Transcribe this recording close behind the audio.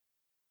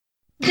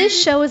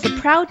This show is a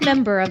proud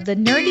member of the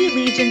Nerdy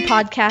Legion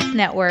Podcast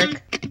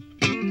Network.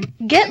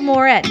 Get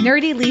more at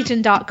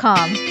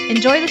nerdylegion.com.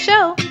 Enjoy the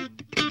show.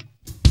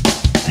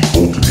 The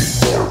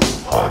Ultimate Marvel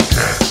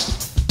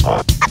Podcast.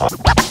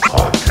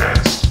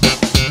 Podcast.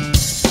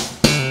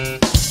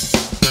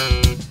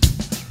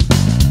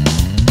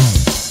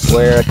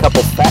 Where a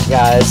couple fat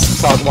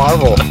guys talk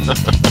Marvel.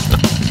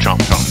 Chomp,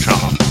 chomp,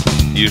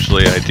 chomp.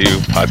 Usually I do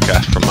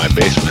podcasts from my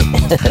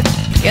basement.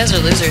 You guys are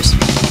losers.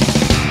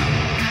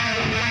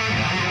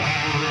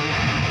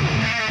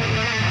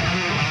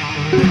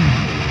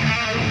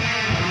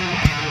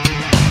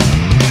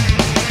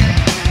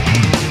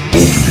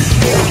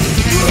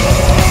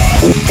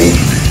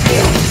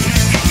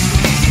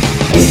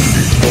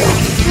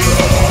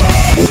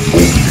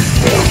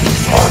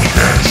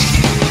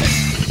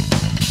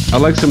 I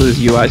like some of this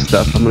UI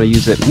stuff. I'm going to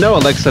use it. No,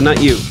 Alexa,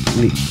 not you.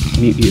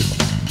 Mute you.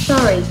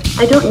 Sorry,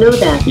 I don't know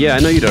that. Yeah, I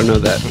know you don't know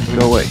that.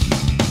 Go away.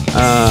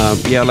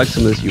 Yeah, I like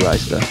some of this UI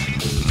stuff.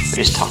 We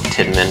just talked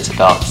 10 minutes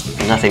about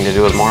nothing to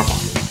do with Marvel.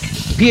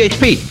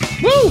 PHP.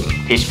 Woo!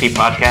 PHP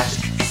Podcast.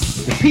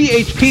 The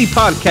PHP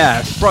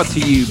Podcast, brought to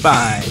you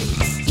by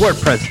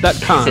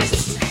WordPress.com.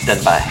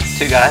 Done by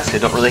two guys who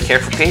don't really care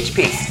for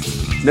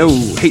PHP. No,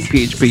 hate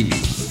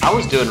PHP. I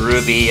was doing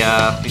Ruby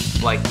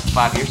like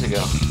 5 years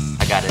ago.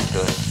 I got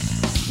into it.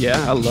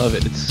 Yeah, I love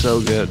it. It's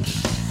so good.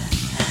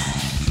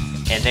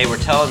 And they were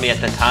telling me at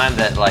the time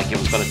that like it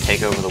was going to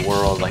take over the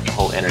world, like the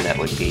whole internet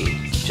would be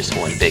just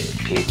one big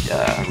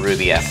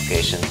Ruby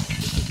application.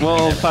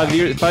 Well, 5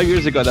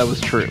 years ago that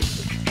was true.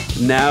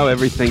 Now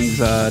everything's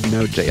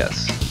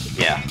Node.js.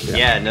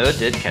 Yeah, Node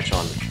did catch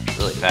on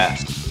really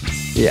fast.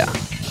 Yeah.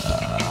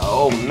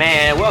 Oh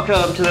man,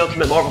 welcome to the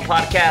Ultimate Marvel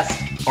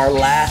Podcast, our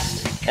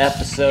last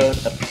episode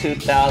of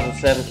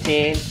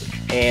 2017.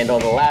 And on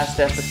the last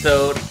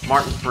episode,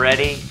 Martin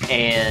Ferretti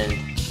and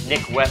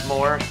Nick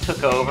Wetmore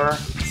took over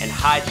and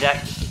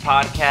hijacked the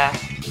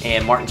podcast,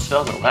 and Martin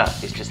still hasn't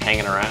left. He's just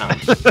hanging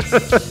around. It's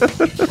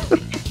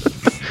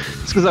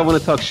because I want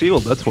to talk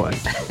S.H.I.E.L.D., that's why.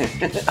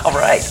 All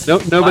right.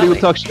 Nobody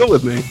would talk S.H.I.E.L.D.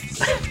 with me.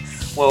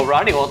 Well,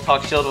 Rodney won't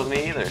talk S.H.I.E.L.D. with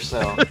me either,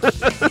 so.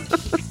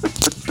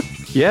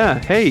 Yeah,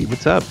 hey,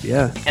 what's up?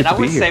 Yeah. And I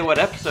would say what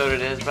episode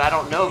it is, but I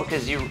don't know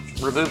because you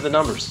removed the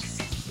numbers.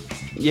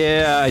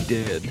 Yeah, I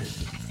did.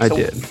 I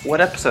did.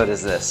 What episode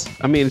is this?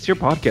 I mean, it's your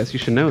podcast. You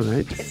should know,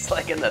 right? It's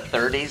like in the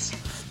 30s.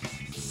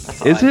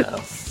 That's all is I it? know.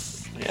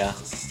 Yeah.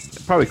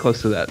 Probably close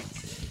to that.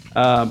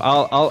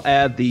 I'll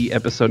add the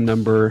episode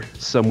number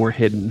somewhere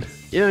hidden.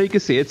 Yeah, you can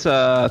see it's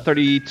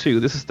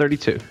 32. This is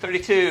 32.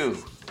 32.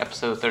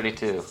 Episode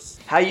 32.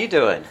 How you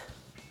doing?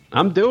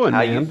 I'm doing, How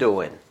man. you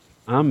doing?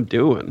 I'm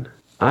doing.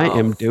 I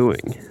am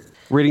doing.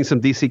 Reading some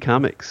DC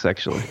Comics,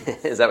 actually.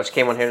 Is that what you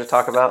came on here to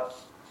talk about?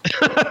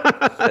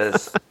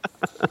 Because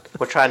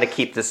we're trying to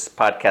keep this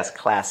podcast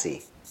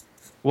classy.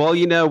 Well,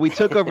 you know, we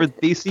took over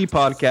DC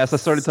podcast. I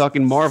started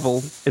talking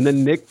Marvel, and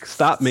then Nick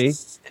stopped me.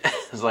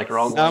 It's like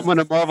wrong. Now I'm on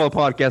a Marvel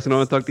podcast, and I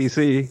want to talk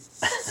DC.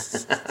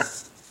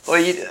 Well,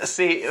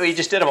 you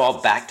just did them all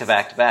back to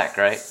back to back,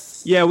 right?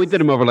 Yeah, we did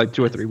them over like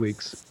 2 or 3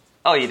 weeks.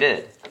 Oh, you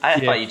did? I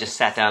thought you just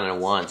sat down at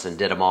once and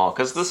did them all,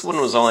 because this one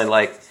was only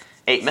like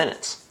 8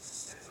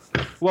 minutes.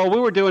 Well, we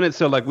were doing it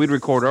so like we'd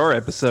record our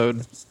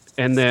episode,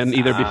 and then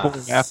either before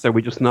or after,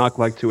 we just knock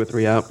like 2 or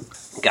 3 out.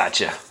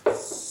 Gotcha.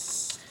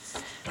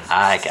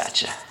 I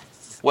gotcha.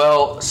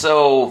 Well,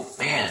 so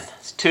man,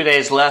 it's 2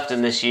 days left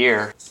in this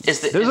year.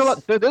 There's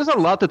a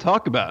lot to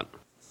talk about.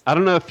 I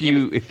don't know if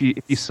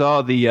you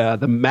saw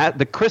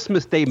the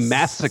Christmas Day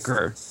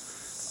massacre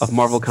of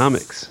Marvel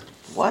Comics.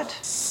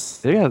 What?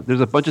 Yeah,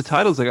 there's a bunch of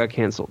titles that got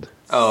canceled.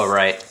 Oh,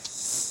 right.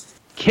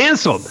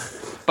 Canceled.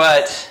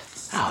 But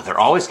they're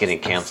always getting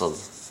canceled,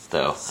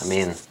 though. I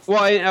mean,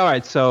 well, all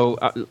right. So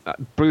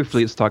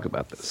briefly, let's talk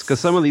about this because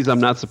some of these I'm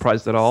not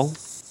surprised at all.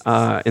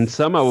 And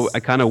some I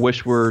kind of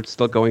wish were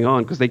still going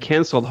on because they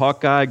canceled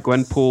Hawkeye,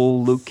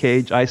 Gwenpool, Luke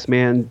Cage,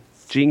 Iceman,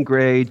 Jean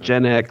Grey,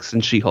 Gen X,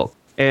 and She-Hulk.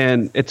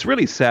 And it's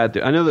really sad.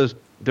 I know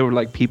there were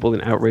like people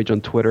in outrage on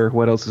Twitter.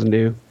 What else is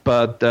new?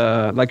 But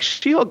like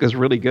She-Hulk is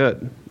really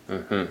good.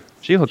 Mm-hmm.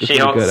 She-Hulk is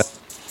really good.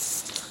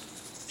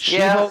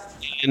 She-Hulk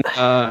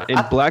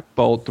and Black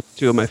Bolt,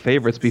 two of my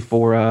favorites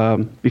before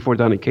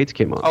Donny Cates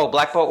came on. Oh,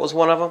 Black Bolt was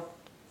one of them?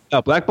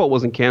 No, Black Bolt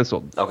wasn't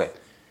canceled. Okay.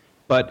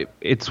 But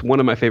it's one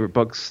of my favorite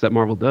books that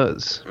Marvel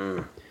does.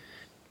 Mm.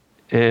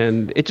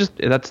 And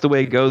that's the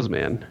way it goes,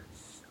 man.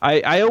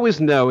 I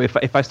always know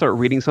if I start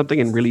reading something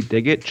and really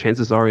dig it,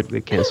 chances are it'll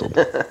get canceled.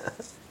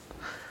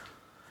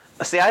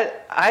 See,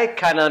 I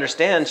kind of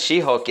understand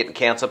She-Hulk getting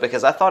canceled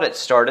because I thought it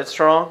started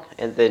strong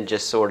and then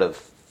just sort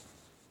of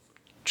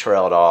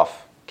trailed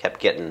off, kept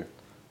getting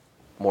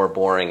more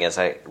boring as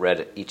I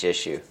read each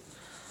issue.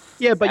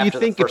 Yeah, but you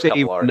think if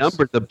they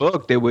numbered the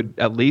book, they would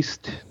at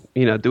least,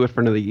 do it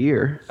for another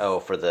year. Oh,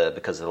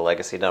 because of the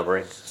legacy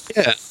numbering?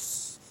 Yeah.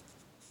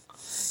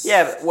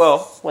 Yeah, well,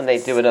 when they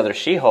do another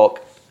She-Hulk,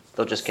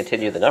 they'll just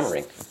continue the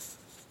numbering.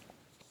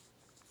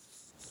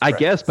 I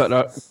guess, but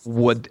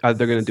are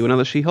they going to do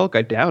another She-Hulk?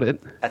 I doubt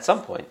it. At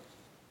some point.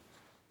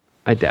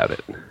 I doubt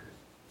it.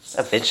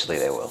 Eventually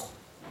they will.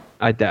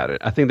 I doubt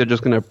it. I think they're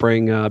just going to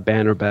bring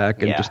Banner back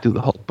and Yeah. just do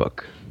the Hulk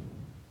book.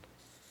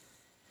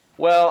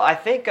 Well, I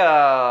think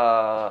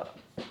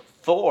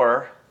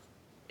Thor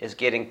is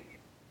getting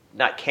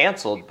not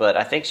canceled, but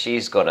I think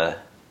she's gonna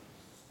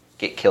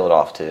get killed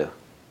off too.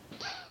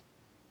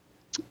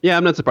 Yeah,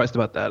 I'm not surprised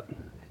about that.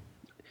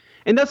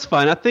 And that's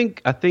fine. I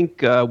think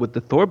with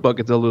the Thor book,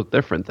 it's a little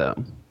different though,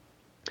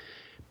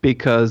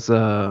 because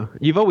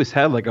you've always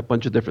had like a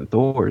bunch of different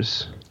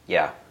Thors.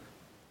 Yeah.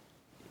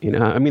 You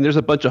know, I mean, there's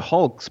a bunch of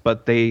Hulks,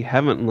 but they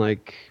haven't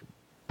like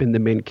been the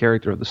main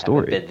character of the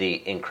story. Been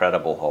the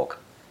Incredible Hulk.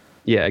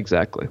 Yeah,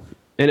 exactly.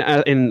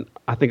 And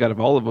I think out of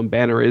all of them,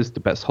 Banner is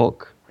the best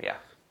Hulk. Yeah.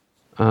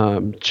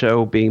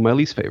 Cho being my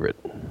least favorite.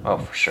 Oh,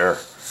 for sure.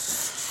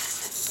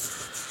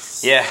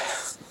 Yeah,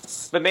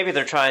 but maybe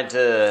they're trying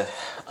to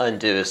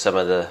undo some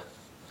of the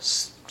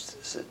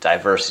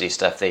diversity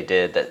stuff they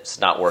did that's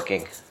not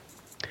working.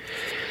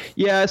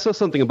 Yeah, I saw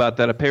something about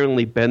that.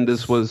 Apparently,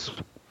 Bendis was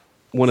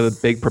one of the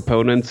big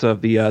proponents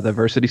of the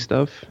diversity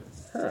stuff.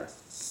 Huh.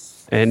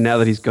 And now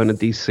that he's gone to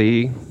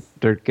DC,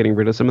 they're getting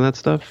rid of some of that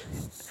stuff.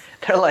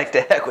 They're like,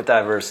 the heck with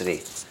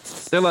diversity.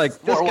 They're like,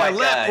 this More guy white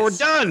left, guys. we're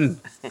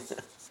done.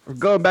 We're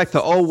going back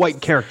to all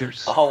white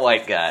characters. All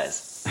white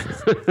guys.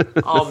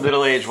 All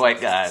middle-aged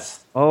white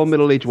guys. All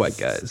middle-aged white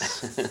guys.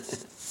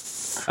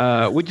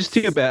 Which is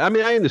too bad. I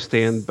mean, I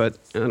understand, but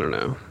I don't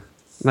know.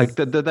 Like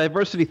the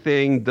diversity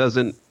thing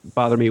doesn't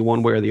bother me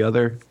one way or the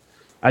other.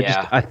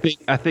 I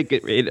think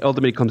it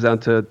ultimately comes down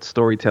to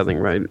storytelling,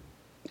 right?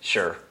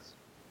 Sure.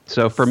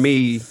 So for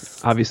me,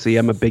 obviously,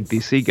 I'm a big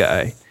DC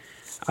guy.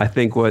 I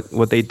think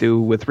what they do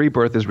with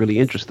Rebirth is really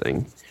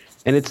interesting,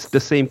 and it's the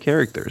same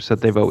characters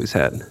that they've always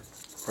had.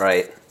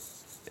 Right.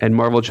 And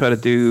Marvel tried to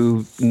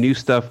do new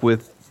stuff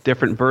with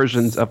different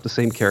versions of the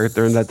same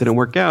character, and that didn't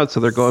work out.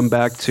 So they're going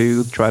back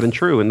to tried and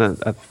true, and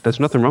there's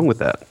nothing wrong with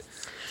that.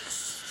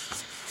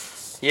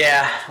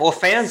 Yeah. Well,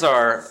 fans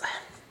are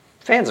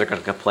going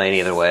to complain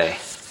either way.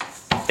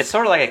 It's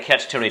sort of like a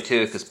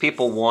catch-22 because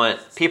people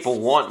want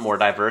more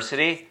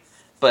diversity,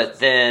 but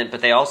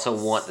they also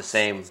want the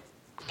same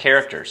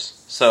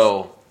characters.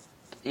 So,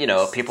 you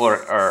know, people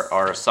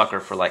are a sucker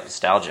for like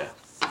nostalgia.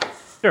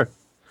 Sure.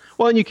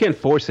 Well, and you can't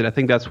force it. I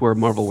think that's where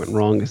Marvel went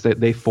wrong, is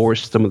that they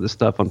forced some of the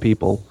stuff on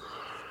people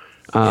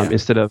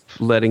instead of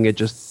letting it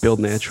just build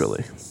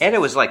naturally. And it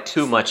was like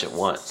too much at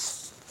once.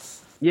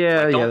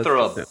 Yeah, Like, yeah. don't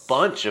throw a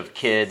bunch of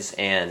kids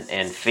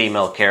and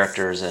female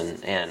characters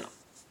and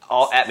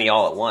all at me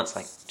all at once.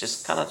 Like,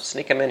 just kind of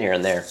sneak them in here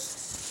and there.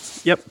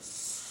 Yep.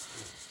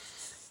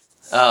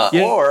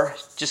 Yeah. Or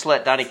just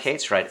let Donny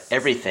Cates write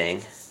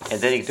everything, and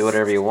then you can do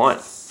whatever you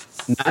want.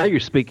 Now you're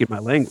speaking my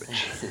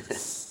language.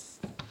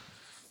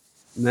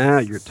 Now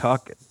you're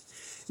talking.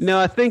 No,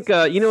 I think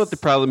you know what the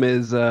problem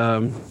is.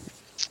 So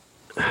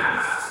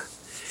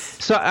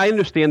I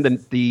understand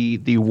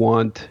the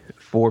want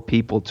for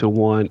people to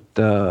want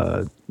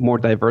more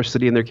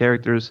diversity in their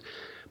characters,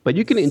 but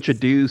you can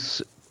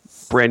introduce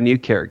brand new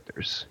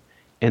characters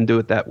and do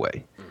it that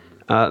way.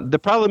 The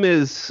problem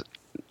is,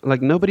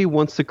 like, nobody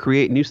wants to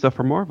create new stuff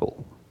for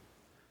Marvel.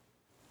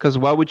 Because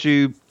why would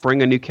you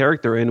bring a new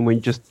character in when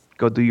you just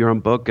go do your own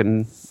book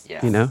and,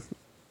 you know,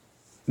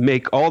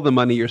 make all the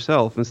money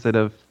yourself instead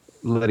of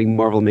letting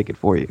Marvel make it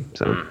for you?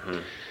 So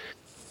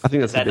I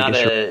think that's Is that the not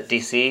biggest a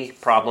DC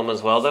problem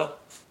as well,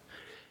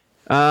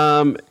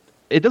 though?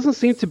 It doesn't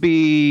seem to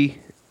be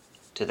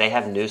Do they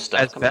have new stuff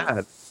as coming bad.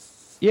 out?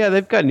 Yeah,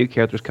 they've got new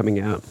characters coming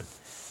out.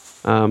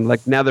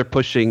 Like now they're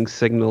pushing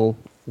Signal,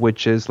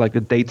 which is like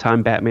the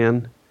daytime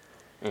Batman.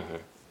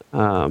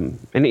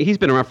 And he's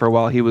been around for a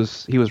while. He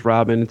was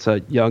Robin. It's a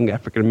young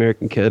African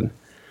American kid.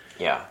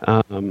 Yeah.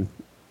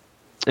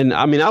 And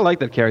I mean, I like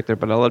that character,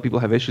 but a lot of people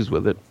have issues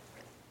with it.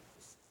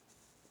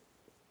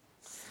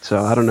 So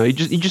I don't know. You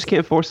just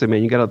can't force it,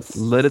 man. You gotta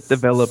let it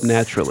develop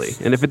naturally.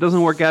 And if it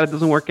doesn't work out, it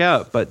doesn't work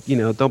out. But you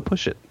know, don't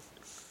push it.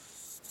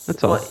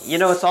 That's all. Well, you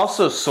know, it's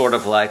also sort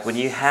of like when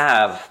you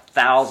have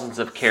thousands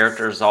of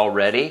characters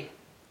already,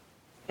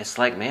 it's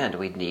like, man, do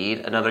we need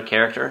another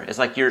character? It's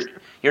like you're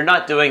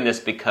not doing this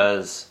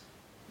because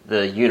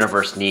the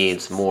universe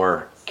needs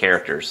more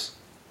characters.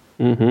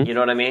 Mm-hmm. You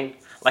know what I mean?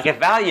 Like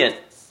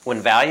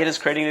when Valiant is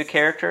creating new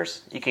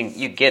characters,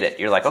 you get it.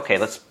 You're like,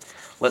 okay,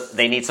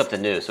 they need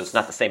something new, so it's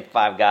not the same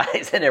 5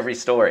 guys in every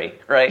story,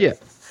 right? Yeah.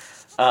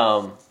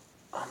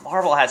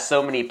 Marvel has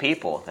so many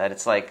people that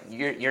it's like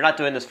you're not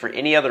doing this for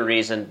any other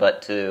reason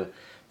but to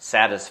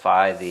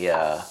satisfy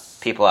the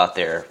people out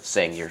there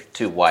saying you're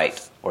too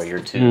white or you're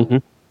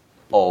too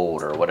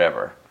old or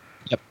whatever.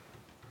 Yep.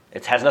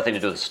 It has nothing to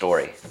do with the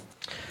story.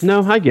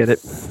 No, I get it.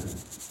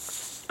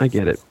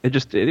 It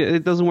just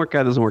it doesn't work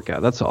out. It doesn't work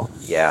out. That's all.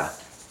 Yeah.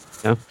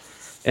 Yeah.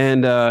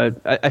 And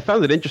I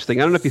found it interesting.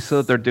 I don't know if you saw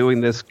that they're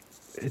doing this.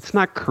 It's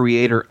not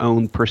creator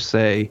owned per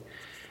se.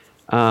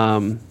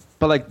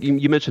 But like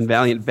you mentioned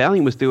Valiant.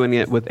 Valiant was doing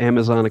it with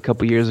Amazon a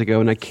couple years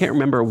ago, and I can't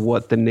remember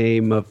what the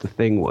name of the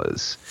thing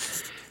was.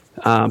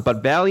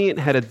 But Valiant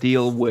had a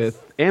deal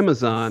with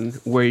Amazon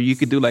where you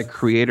could do like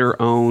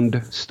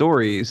creator-owned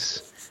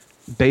stories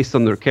based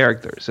on their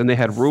characters, and they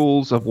had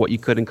rules of what you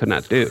could and could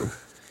not do.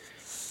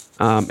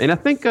 And I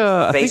think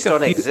Based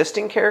on a few-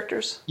 existing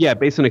characters? Yeah,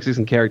 based on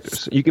existing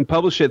characters. You can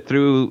publish it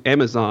through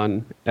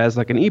Amazon as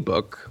like an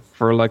ebook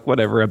for like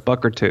whatever,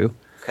 $1 or $2,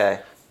 Okay.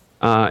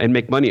 and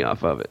make money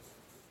off of it.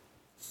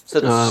 So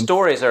the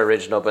stories are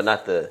original, but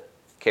not the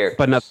characters.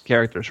 But not the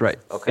characters, right?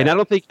 Okay. And I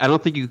don't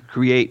think you could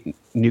create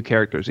new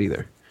characters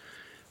either.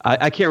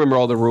 I can't remember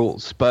all the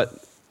rules, but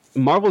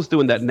Marvel's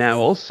doing that now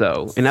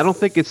also, and I don't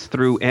think it's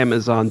through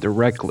Amazon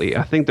directly.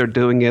 I think they're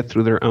doing it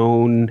through their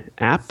own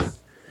app.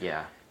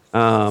 Yeah.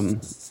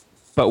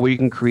 But where you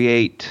can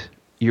create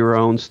your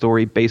own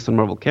story based on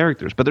Marvel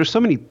characters. But there's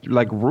so many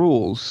like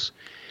rules,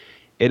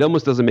 it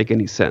almost doesn't make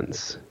any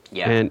sense.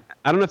 Yeah. And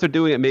I don't know if they're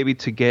doing it maybe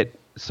to get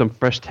some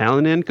fresh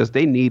talent in because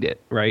they need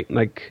it, right?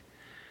 Like,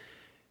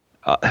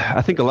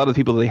 I think a lot of the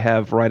people they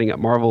have writing at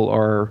Marvel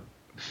are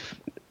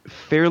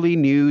fairly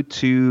new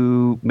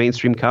to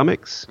mainstream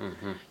comics.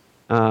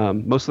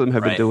 Most of them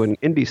have been Right. doing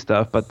indie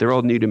stuff, but they're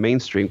all new to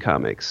mainstream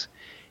comics.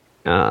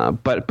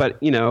 But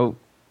you know,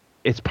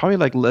 it's probably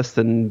like less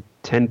than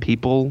 10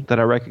 people that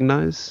I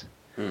recognize.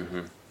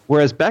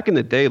 Whereas back in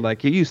the day,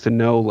 like you used to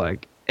know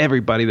like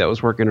everybody that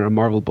was working on a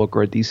Marvel book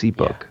or a DC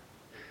book,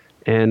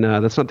 and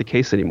that's not the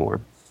case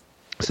anymore.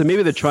 So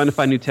maybe they're trying to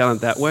find new talent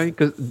that way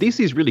because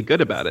DC is really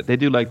good about it. They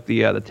do like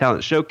the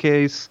talent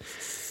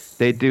showcase.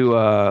 They do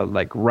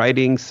like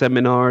writing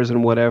seminars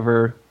and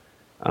whatever.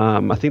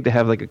 I think they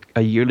have like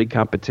a yearly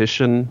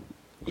competition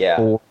Yeah.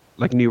 for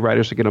like new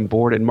writers to get on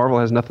board, and Marvel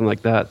has nothing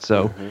like that.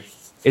 So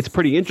it's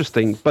pretty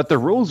interesting. But the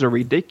rules are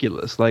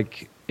ridiculous.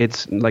 Like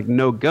it's like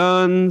no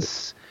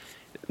guns,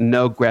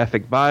 no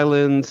graphic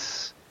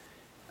violence.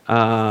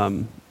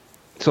 So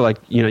like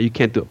you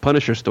can't do a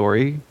Punisher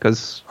story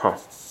because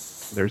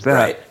there's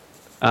that.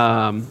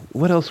 Right.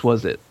 What else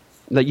was it?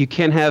 Like you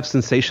can't have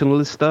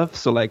sensationalist stuff.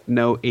 So like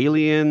no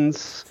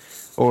aliens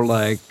or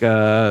like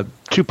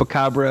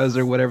chupacabras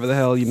or whatever the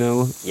hell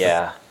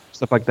Yeah.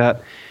 stuff like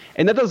that.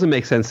 And that doesn't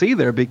make sense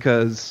either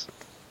because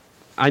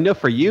I know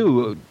for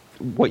you,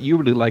 what you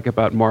really like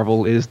about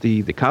Marvel is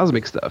the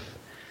cosmic stuff.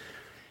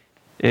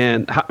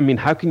 And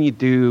how can you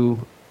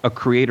do a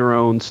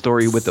creator-owned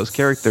story with those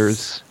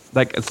characters?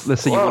 Like,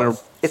 let's say you Well, want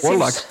a it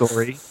Warlock seems-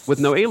 story with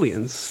no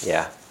aliens.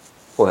 Yeah.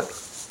 What?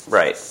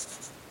 Right.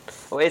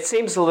 Well, it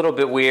seems a little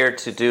bit weird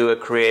to do a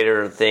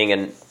creator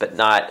thing but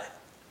not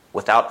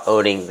without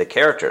owning the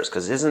characters,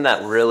 because isn't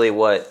that really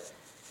what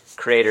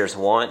creators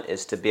want?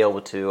 Is to be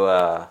able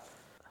to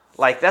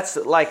that's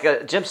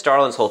like Jim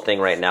Starlin's whole thing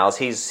right now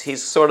is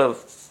he's sort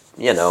of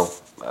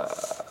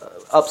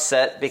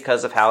upset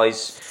because of how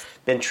he's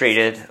been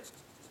treated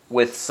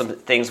with some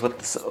things with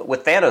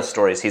Thanos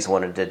stories he's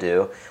wanted to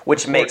do,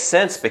 which makes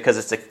sense because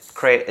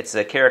it's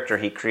a character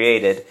he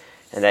created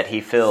and that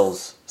he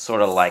feels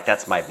sort of like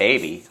that's my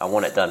baby. I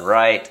want it done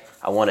right.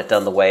 I want it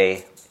done the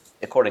way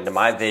according to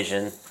my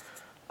vision.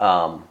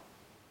 So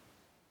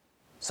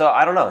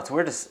I don't know. It's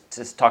weird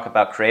to talk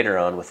about creator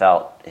owned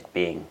without it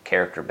being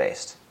character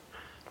based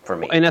for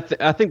me. And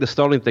I think the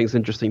Starling thing's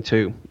interesting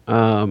too,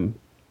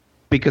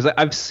 because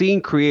I've seen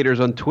creators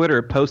on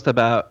Twitter post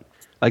about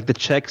like the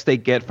checks they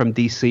get from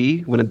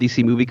DC when a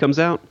DC movie comes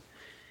out,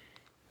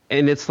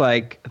 and it's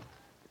like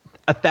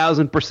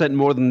 1,000%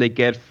 more than they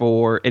get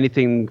for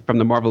anything from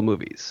the Marvel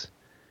movies.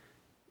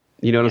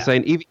 You know what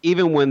I'm saying?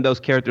 Even when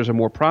those characters are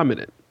more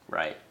prominent.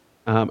 Right.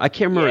 I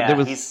can't remember.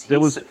 Yeah, there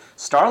was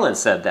Starlin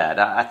said that.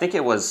 I think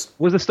it was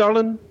it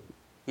Starlin?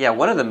 Yeah,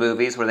 one of the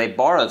movies where they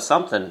borrowed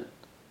something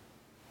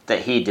that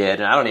he did,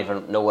 and I don't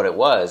even know what it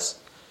was.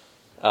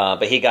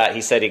 But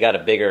he said he got a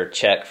bigger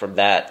check from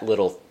that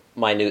little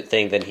minute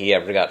thing than he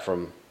ever got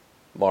from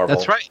Marvel.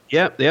 That's right.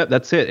 Yeah,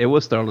 that's it. It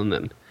was Starlin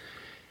then.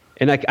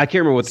 And I can't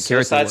remember what the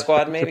character Suicide was.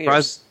 Squad, maybe?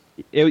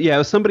 It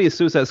was somebody in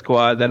Suicide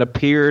Squad that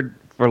appeared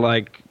for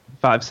like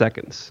 5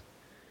 seconds.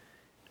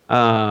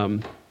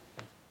 And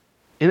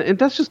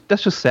that's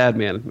just sad,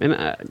 man.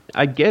 And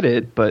I get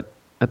it, but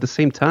at the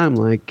same time,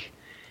 like,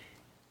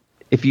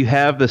 if you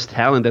have this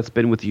talent that's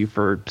been with you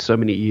for so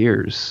many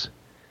years,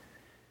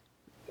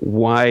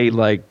 why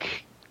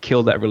like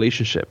kill that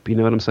relationship? You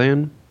know what I'm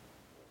saying?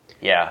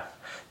 Yeah.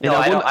 No,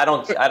 I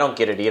don't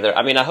get it either.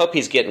 I mean, I hope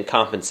he's getting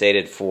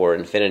compensated for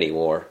Infinity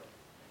War,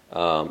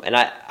 and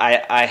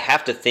I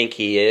have to think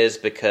he is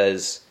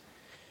because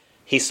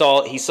they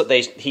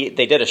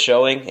did a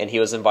showing and he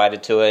was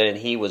invited to it and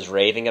he was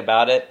raving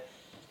about it.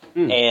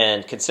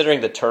 And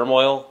considering the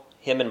turmoil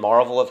him and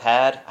Marvel have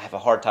had, I have a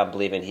hard time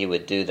believing he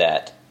would do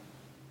that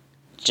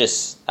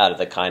just out of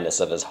the kindness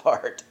of his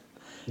heart.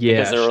 Yeah,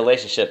 because their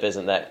relationship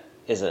isn't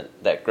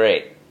that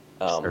great.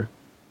 Sure.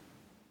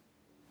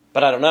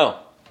 But I don't know.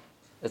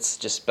 It's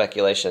just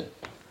speculation.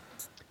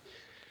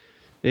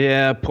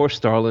 Yeah, poor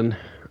Starlin.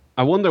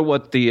 I wonder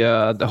what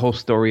the whole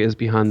story is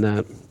behind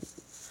that.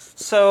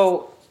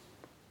 So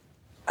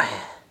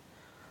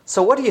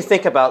what do you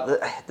think about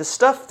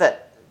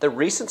the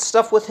recent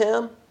stuff with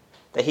him?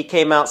 That he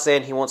came out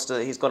saying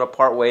he's going to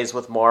part ways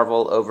with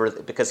Marvel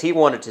because he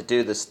wanted to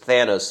do this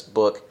Thanos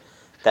book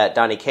that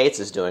Donny Cates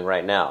is doing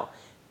right now,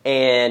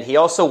 and he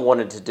also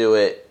wanted to do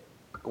it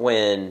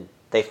when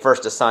they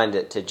first assigned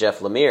it to Jeff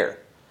Lemire.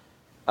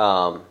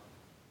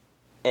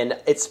 And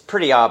it's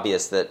pretty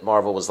obvious that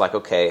Marvel was like,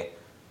 okay,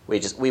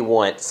 we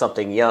want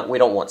something young. We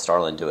don't want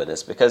Starlin doing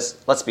this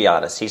because, let's be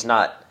honest, he's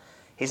not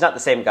the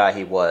same guy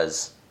he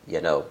was,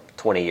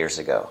 20 years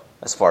ago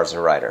as far as a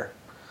writer.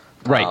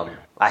 Right.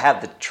 I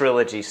have the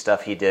trilogy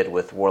stuff he did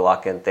with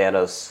Warlock and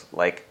Thanos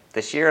like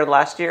this year and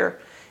last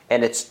year,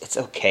 and it's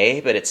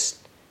okay, but it's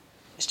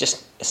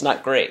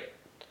not great.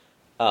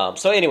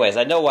 So anyways,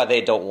 I know why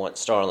they don't want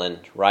Starlin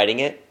writing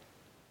it.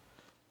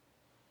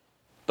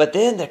 But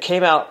then there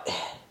came out,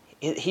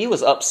 he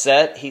was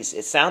upset.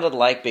 It sounded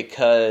like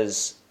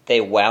because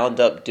they wound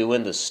up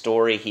doing the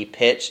story he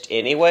pitched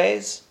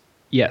anyways.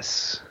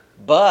 Yes.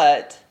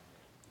 But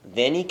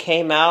then he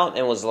came out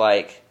and was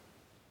like,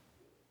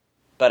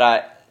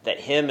 that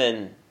him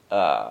and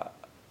I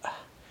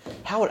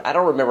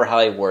don't remember how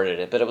he worded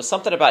it, but it was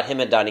something about him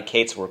and Donny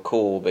Cates were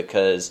cool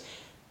because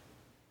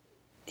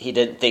he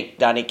didn't think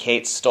Donny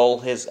Cates stole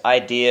his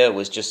idea. It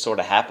was just sort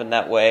of happened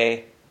that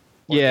way.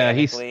 Yeah,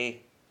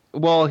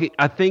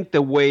 I think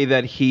the way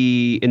that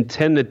he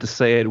intended to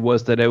say it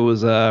was that it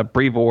was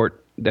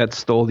Brevoort that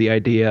stole the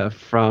idea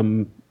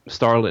from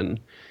Starlin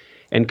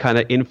and kind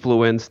of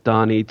influenced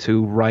Donny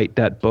to write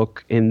that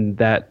book in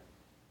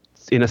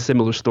a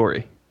similar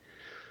story.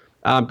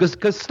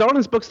 Because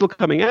Starlin's book's still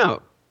coming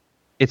out.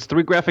 It's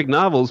 3 graphic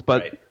novels,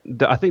 but right.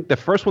 I think the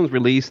first one's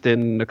released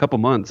in a couple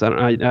months.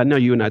 I know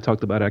you and I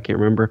talked about it. I can't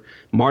remember.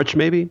 March,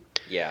 maybe?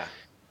 Yeah.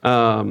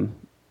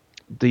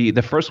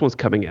 The first one's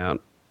coming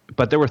out,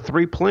 but there were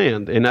 3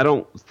 planned, and I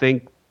don't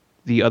think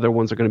the other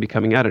ones are going to be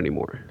coming out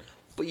anymore.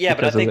 But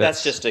I think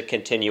that's just a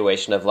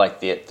continuation of like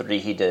the 3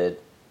 he did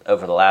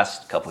over the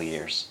last couple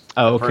years.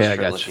 Oh, the okay, first I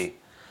got trilogy. you.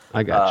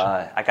 I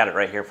got you. I got it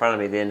right here in front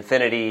of me. The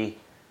Infinity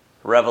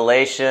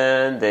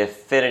Revelation, the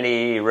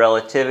Infinity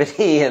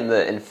Relativity, and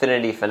the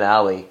Infinity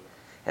Finale.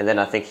 And then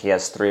I think he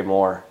has 3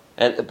 more.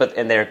 And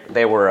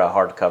they were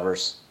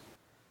hardcovers.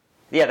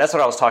 Yeah, that's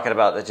what I was talking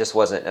about. It just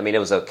wasn't, it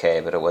was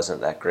okay, but it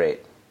wasn't that great.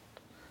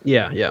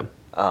 Yeah.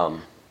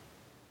 Man,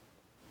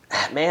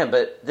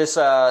 but this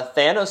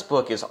Thanos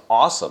book is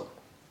awesome.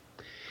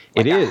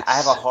 It is. I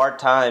have a hard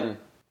time,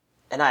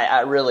 and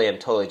I really am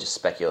totally just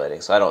speculating,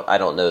 so I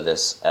don't know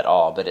this at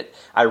all. But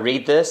I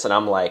read this, and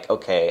I'm like,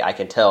 okay, I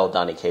can tell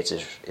Donny Cates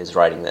is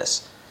writing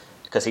this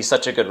because he's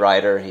such a good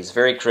writer. He's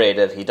very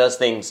creative. He does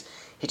things.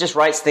 He just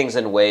writes things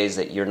in ways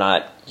that you're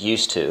not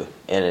used to,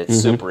 and it's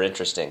super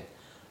interesting.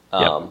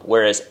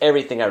 Whereas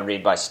everything I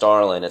read by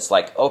Starlin, it's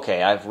like,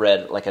 okay, I've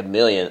read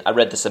I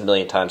read this a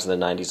million times in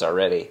the 90s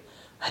already.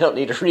 I don't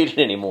need to read it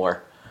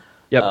anymore.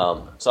 Yep.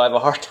 So I have a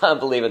hard time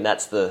believing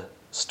that's the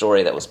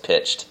story that was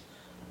pitched,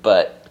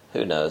 but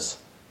who knows?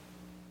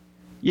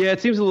 Yeah,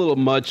 it seems a little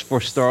much for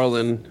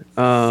Starlin.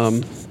 I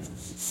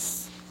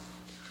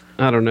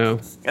don't know.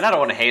 And I don't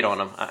want to hate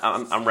on him.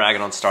 I'm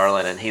ragging on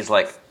Starlin, and he's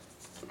like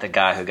the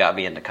guy who got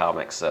me into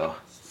comics, so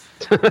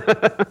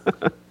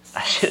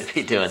I shouldn't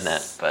be doing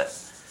that. But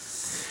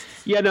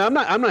yeah, no, I'm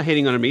not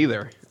hating on him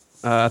either.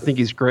 I think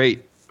he's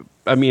great.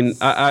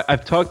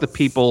 I've talked to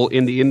people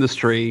in the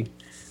industry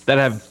that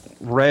have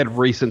read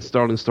recent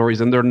Starlin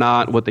stories, and they're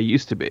not what they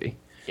used to be.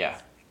 Yeah.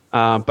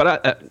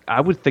 But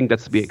I would think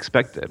that's to be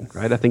expected,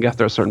 right? I think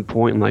after a certain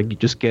point, you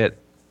just get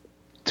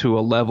to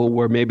a level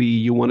where maybe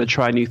you want to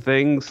try new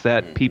things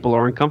that people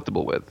aren't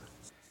comfortable with.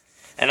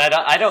 And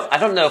I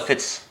don't know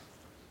if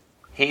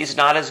he's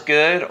not as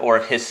good or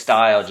if his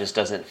style just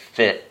doesn't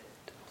fit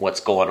what's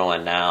going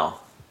on now.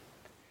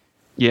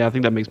 Yeah, I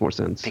think that makes more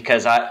sense.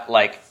 Because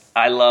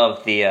I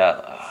love the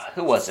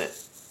who was it?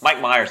 Mike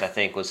Myers, I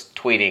think, was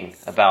tweeting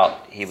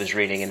about he was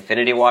reading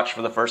Infinity Watch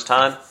for the first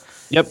time.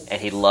 Yep.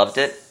 And he loved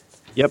it.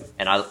 Yep.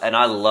 And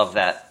I love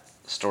that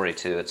story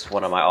too. It's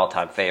one of my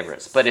all-time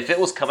favorites. But if it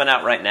was coming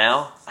out right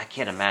now, I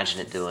can't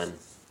imagine it doing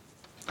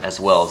as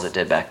well as it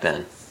did back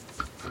then.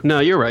 No,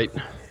 you're right.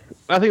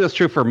 I think that's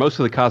true for most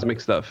of the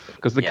cosmic stuff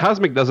because the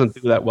cosmic doesn't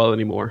do that well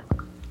anymore.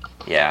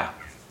 Yeah.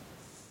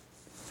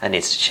 That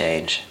needs to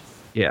change.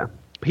 Yeah.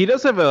 He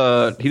does have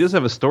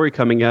a story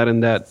coming out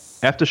in that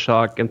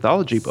Aftershock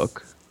anthology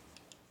book.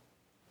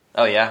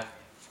 Oh yeah.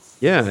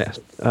 Yeah.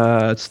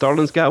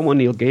 Starlin's got one.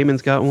 Neil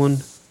Gaiman's got one.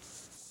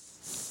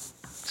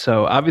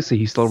 So obviously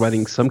he's still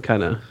writing some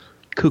kind of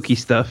kooky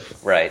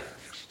stuff. Right.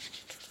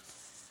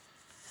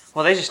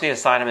 Well, they just need to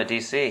sign him at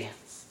DC.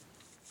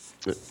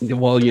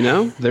 Well,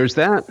 there's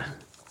that.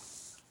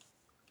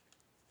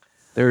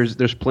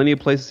 There's plenty of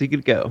places he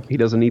could go. He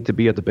doesn't need to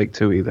be at the big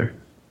 2 either.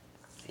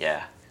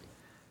 Yeah.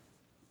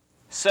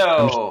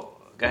 So,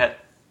 go ahead.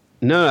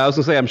 No, I was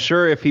going to say, I'm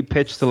sure if he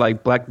pitched to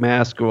Black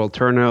Mask or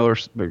Alterna or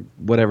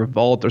whatever,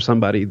 Vault or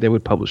somebody, they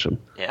would publish him.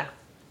 Yeah.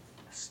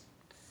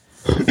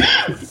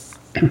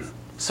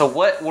 So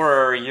what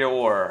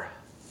were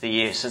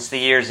since the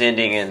year's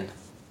ending in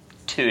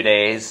 2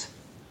 days,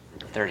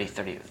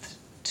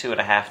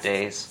 2.5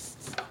 days,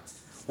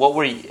 what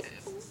were you,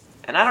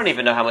 and I don't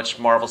even know how much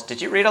Marvel's,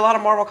 did you read a lot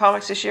of Marvel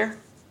comics this year?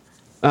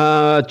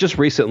 Just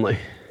recently.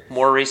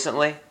 More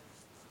recently?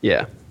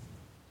 Yeah.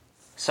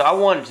 So I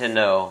wanted to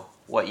know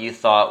what you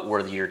thought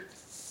were the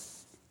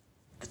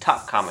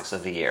top comics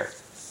of the year,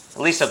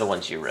 at least of the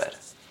ones you read.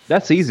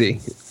 That's easy.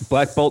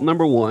 Black Bolt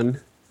 #1.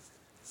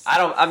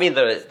 I mean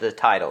the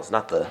titles,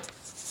 not the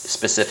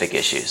specific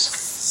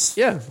issues.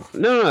 Yeah.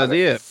 No.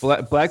 Yeah.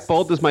 Black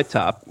Bolt is my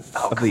top.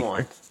 Oh, of come the on.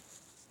 year.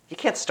 You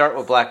can't start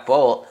with Black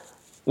Bolt.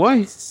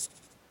 Why?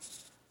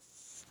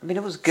 I mean,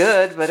 it was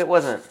good, but it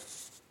wasn't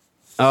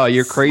Oh,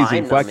 you're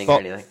crazy. mind-numbing or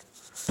anything.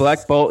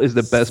 Black Bolt is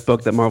the best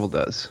book that Marvel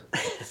does.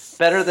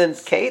 Better than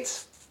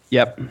Kate's?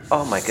 Yep.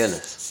 Oh, my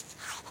goodness.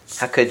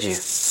 How could you?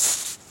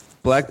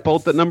 Black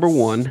Bolt at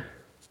 #1.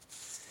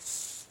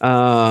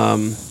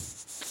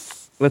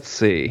 Let's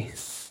see.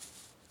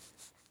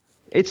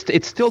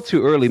 It's still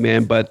too early,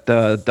 man. But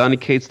Donny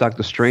Cates'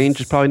 Doctor Strange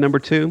is probably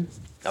 #2.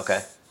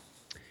 Okay.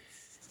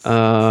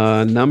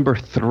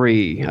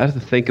 #3. I have to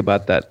think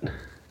about that.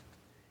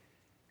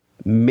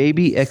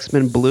 Maybe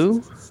X-Men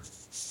Blue.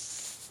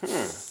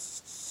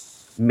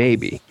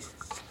 Maybe.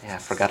 Yeah, I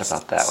forgot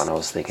about that when I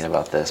was thinking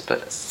about this,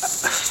 but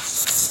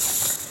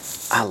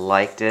I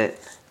liked it,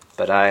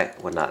 but I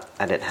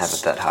didn't have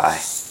it that high.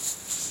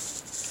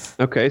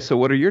 Okay, so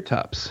what are your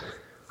tops?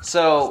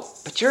 So,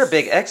 but you're a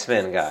big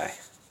X-Men guy,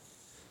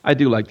 I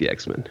do like the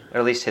X-Men. or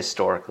at least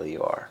historically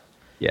you are.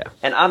 Yeah.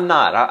 And I'm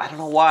not. I don't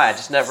know why. I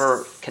just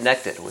never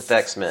connected with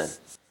X-Men.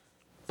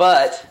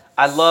 But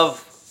I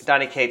love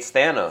Donny Cates'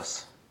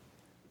 Thanos.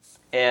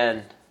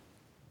 And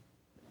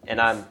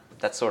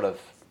that's sort of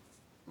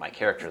my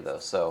character though,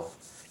 so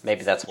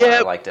maybe that's why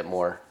I liked it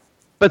more.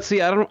 But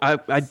see, I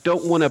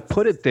don't want to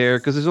put it there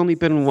because there's only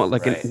been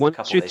Right, one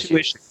couple or two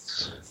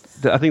issues.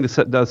 I think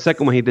the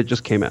second one he did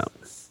just came out.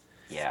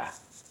 Yeah.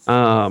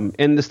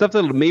 And the stuff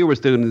that Lemire was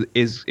doing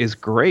is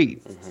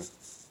great.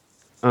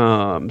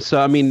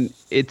 So I mean,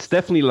 it's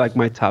definitely like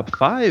my top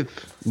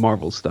 5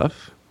 Marvel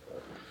stuff.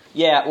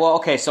 Yeah, well,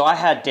 okay, so I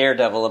had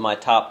Daredevil in my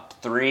top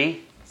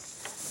 3.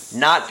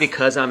 Not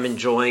because I'm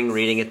enjoying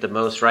reading it the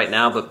most right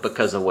now, but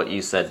because of what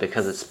you said,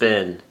 because it's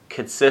been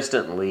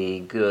consistently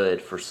good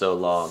for so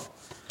long.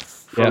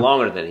 For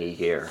longer than a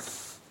year.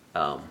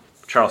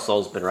 Charles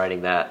Soule's been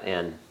writing that,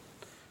 and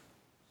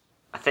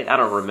I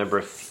don't remember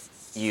if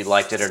you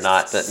liked it or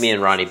not, but me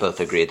and Ronnie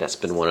both agreed that's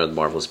been one of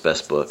Marvel's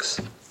best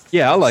books.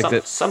 Yeah, I liked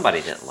it.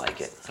 Somebody didn't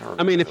like it.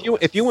 I mean, if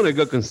you want to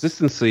go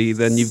consistency,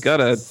 then you've got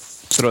to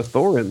throw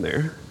Thor in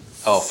there.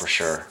 Oh, for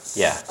sure.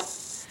 Yeah.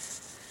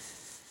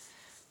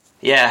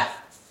 Yeah.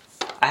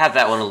 I have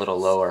that one a little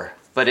lower,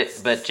 but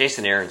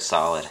Jason Aaron's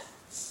solid.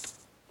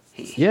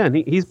 And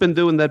he's been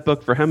doing that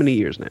book for how many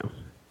years now?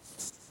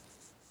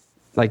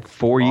 Like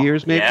 4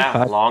 years, maybe. Yeah,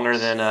 5? longer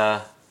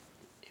than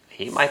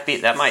he might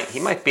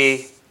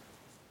be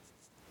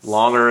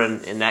longer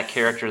in that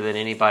character than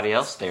anybody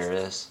else there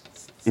is.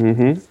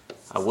 Mm-hmm.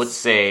 I would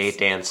say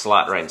Dan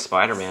Slott writing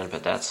Spider-Man,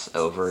 but that's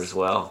over as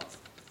well.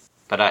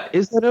 But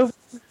is that over?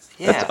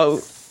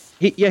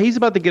 Yeah. He's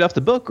about to get off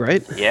the book,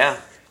 right? Yeah.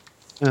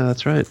 Oh,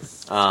 that's right.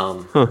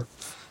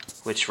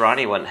 Which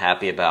Ronnie wasn't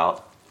happy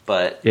about,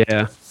 but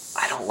yeah,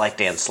 I don't like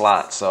Dan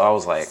Slott, so I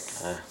was like,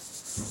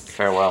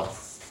 farewell.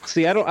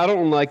 See, I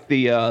don't like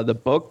the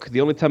book. The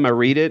only time I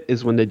read it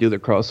is when they do the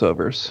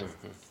crossovers.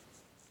 Mm-hmm.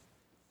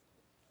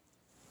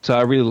 So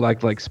I really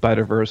like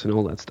Spider-Verse and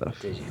all that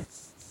stuff. Did you?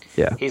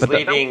 Yeah. He's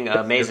leading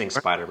Amazing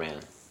Spider-Man.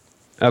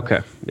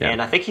 Okay. Yeah.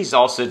 And I think he's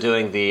also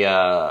doing the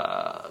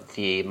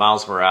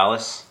Miles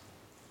Morales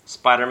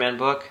Spider-Man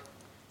book.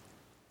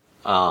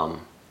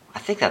 I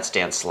think that's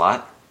Dan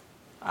Slott.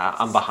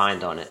 I'm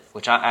behind on it,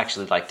 which I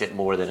actually liked it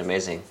more than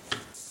Amazing.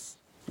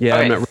 Yeah,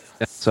 Okay. I'm not reading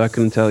that, so I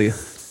couldn't tell you.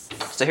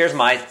 So here's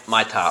my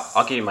top.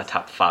 I'll give you my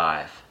top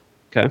 5.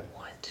 Okay.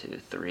 1, 2,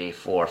 3,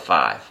 4,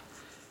 5.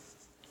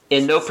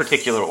 In no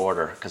particular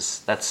order,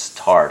 because that's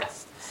hard.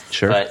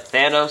 Sure. But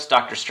Thanos,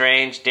 Doctor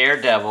Strange,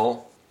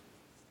 Daredevil,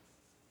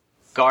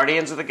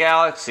 Guardians of the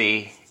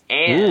Galaxy,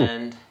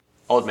 and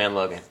Old Man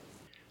Logan.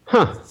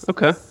 Huh.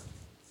 Okay.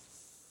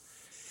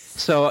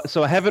 So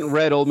I haven't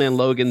read Old Man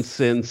Logan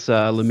since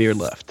Lemire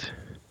left.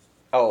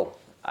 Oh,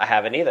 I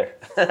haven't either.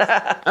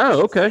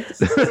 Oh, okay.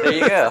 There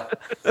you go.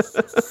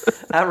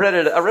 I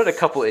read a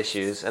couple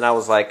issues, and I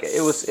was like,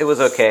 it was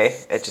okay.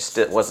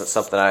 It wasn't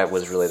something I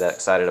was really that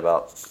excited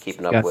about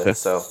keeping up with.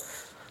 So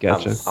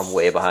Gotcha. I'm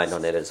way behind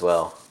on it as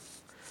well.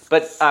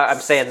 But I'm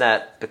saying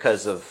that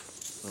because of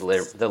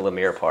the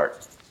Lemire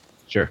part.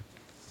 Sure.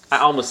 I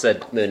almost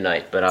said Moon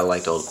Knight, but I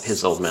liked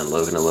his Old Man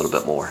Logan a little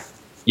bit more.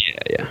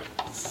 Yeah.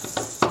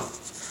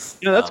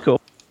 Yeah, that's cool.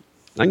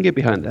 I can get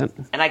behind that.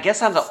 And I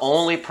guess I'm the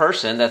only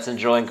person that's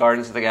enjoying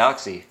Guardians of the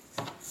Galaxy.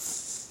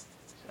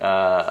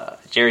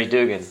 Jerry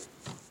Dugan.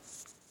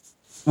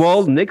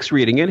 Well, Nick's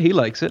reading it. He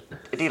likes it.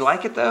 Did he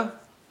like it, though?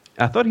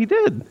 I thought he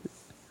did.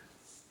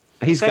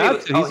 He's said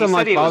got to. He's on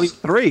like volume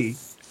 3.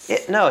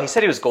 No, he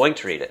said he was going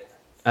to read it.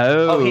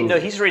 Oh.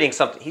 He's reading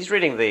something. He's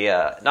reading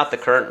the, not the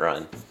current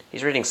run.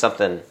 He's reading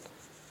something,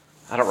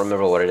 I don't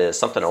remember what it is,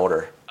 something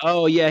older.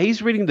 Oh, yeah,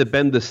 he's reading the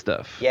Bendis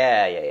stuff.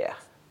 Yeah.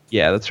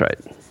 Yeah, that's right.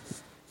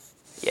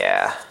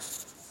 Yeah.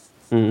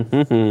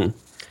 Mm-hmm.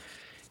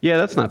 Yeah,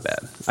 that's not bad,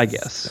 I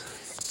guess.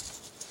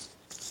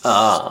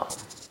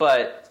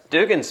 But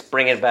Dugan's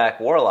bringing back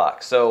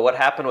Warlock. So what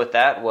happened with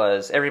that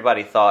was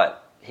everybody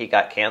thought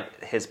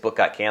his book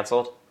got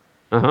canceled.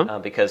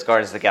 because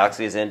Guardians of the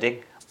Galaxy is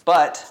ending.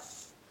 But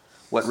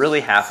what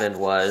really happened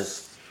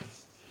was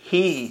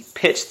he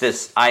pitched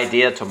this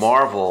idea to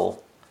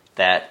Marvel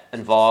that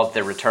involved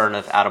the return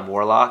of Adam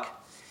Warlock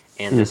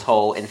and this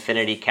whole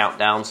Infinity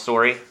Countdown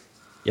story.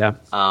 Yeah.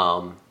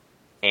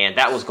 And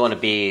that was going to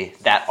be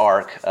that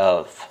arc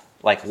of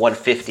like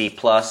 150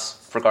 plus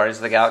for Guardians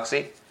of the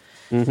Galaxy.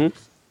 Mm-hmm.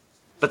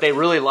 But they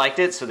really liked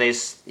it, so they,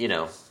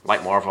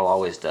 like Marvel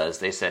always does,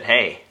 they said,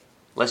 hey,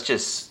 let's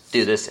just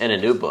do this in a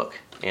new book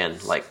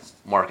and like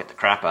market the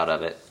crap out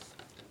of it.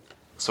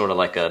 Sort of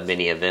like a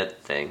mini event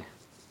thing.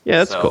 Yeah,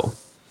 that's cool.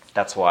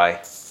 That's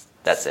why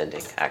that's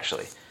ending,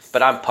 actually.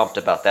 But I'm pumped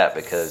about that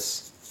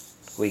because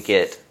we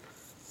get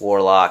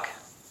Warlock,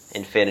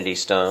 Infinity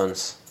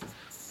Stones,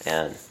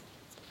 and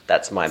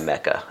that's my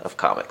mecca of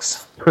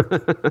comics.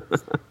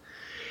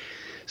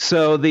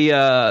 So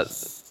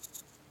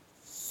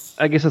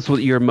I guess that's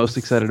what you're most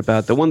excited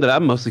about. The one that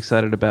I'm most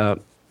excited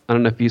about, I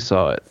don't know if you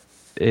saw it,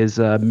 is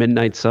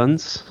Midnight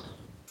Suns.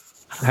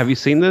 Have you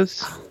seen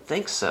this? I don't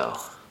think so.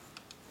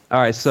 All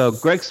right, so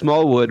Greg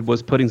Smallwood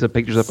was putting some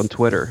pictures up on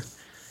Twitter.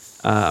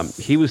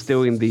 He was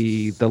doing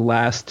the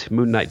last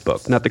Moon Knight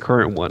book, not the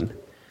current one.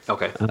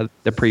 Okay.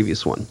 The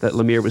previous one that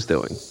Lemire was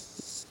doing.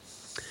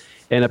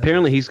 And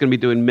apparently he's going to be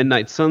doing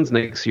Midnight Suns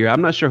next year.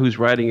 I'm not sure who's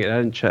writing it. I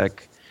didn't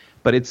check.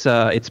 But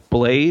it's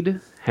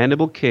Blade,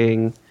 Hannibal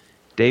King,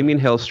 Damian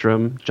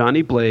Hellstrom,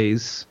 Johnny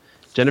Blaze,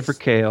 Jennifer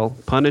Kale,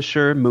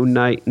 Punisher, Moon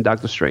Knight, and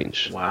Doctor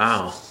Strange.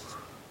 Wow.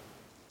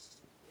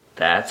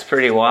 That's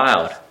pretty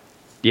wild.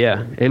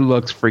 Yeah, it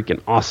looks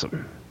freaking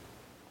awesome.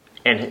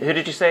 And who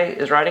did you say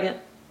is writing it?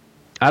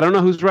 I don't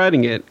know who's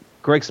writing it.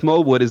 Greg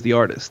Smallwood is the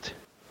artist.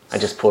 I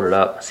just pulled it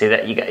up. See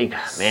that? You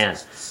got man.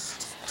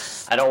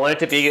 I don't want it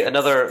to be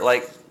another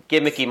like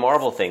gimmicky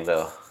Marvel thing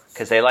though,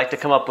 because they like to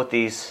come up with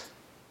these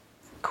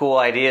cool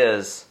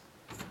ideas,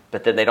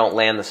 but then they don't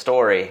land the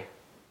story,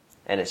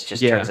 and it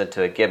just turns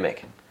into a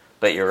gimmick.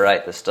 But you're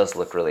right. This does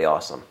look really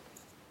awesome.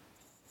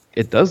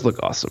 It does look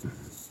awesome,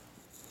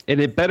 and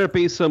it better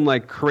be some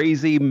like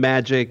crazy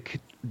magic,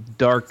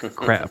 dark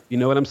crap. You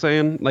know what I'm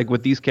saying? Like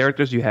with these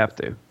characters, you have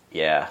to.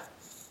 Yeah.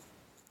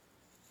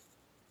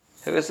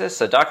 Who is this?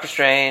 So Doctor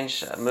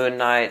Strange, Moon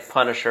Knight,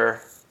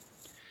 Punisher.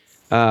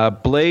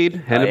 Blade,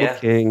 Hannibal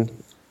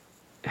King,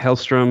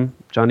 Hellstrom,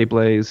 Johnny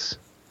Blaze,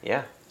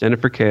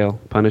 Jennifer Kale,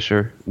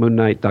 Punisher, Moon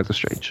Knight, Doctor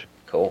Strange.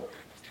 Cool.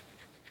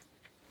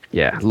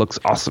 Yeah, looks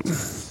awesome.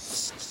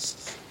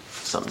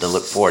 Something to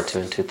look forward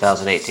to in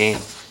 2018.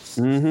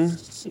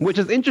 Mm-hmm. Which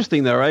is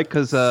interesting, though, right?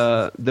 Because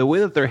the way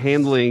that they're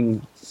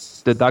handling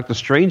the Doctor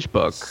Strange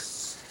book,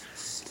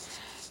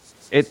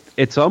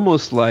 it's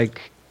almost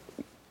like,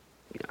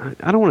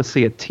 I don't want to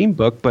say a team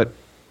book, but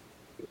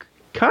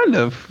kind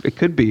of. It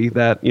could be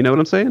that. You know what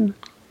I'm saying?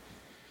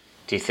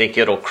 Do you think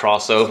it'll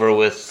cross over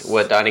with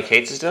what Donny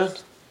Cates is doing?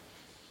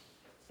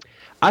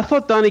 I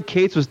thought Donny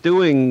Cates was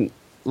doing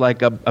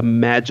like a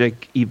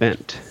magic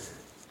event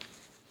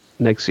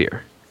next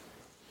year.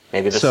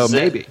 Maybe this is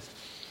maybe. it.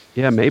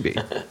 Yeah, maybe.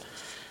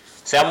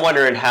 See, I'm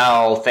wondering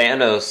how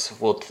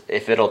Thanos will,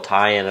 if it'll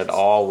tie in at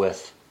all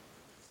with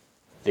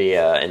the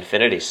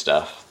Infinity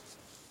stuff.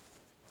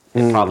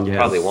 It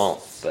probably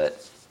won't,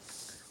 but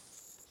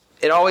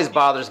it always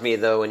bothers me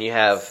though when you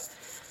have,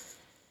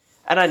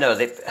 and I know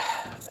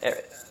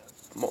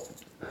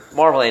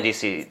Marvel and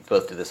DC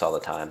both do this all the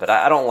time, but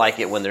I don't like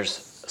it when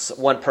there's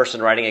one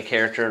person writing a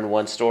character in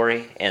one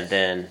story and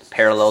then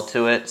parallel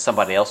to it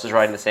somebody else is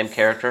writing the same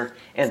character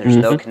and there's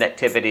no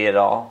connectivity at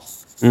all.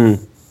 You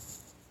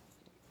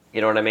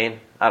know what I mean?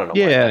 I don't know.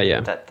 Yeah.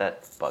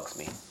 That bugs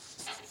me.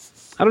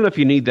 I don't know if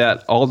you need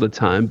that all the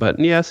time, but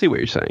yeah, I see what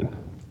you're saying.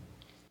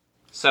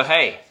 So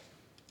hey.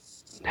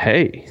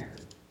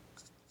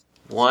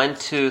 1,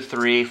 2,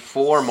 3,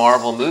 4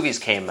 Marvel movies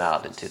came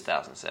out in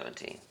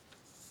 2017.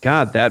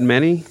 God, that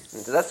many?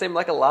 Does that seem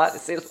like a lot?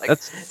 It seems like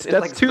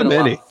that's too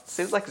many. It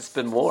seems like it's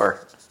been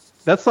more.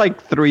 That's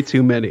like 3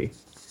 too many.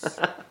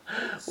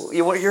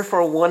 You're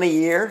for one a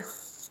year?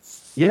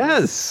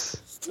 Yes.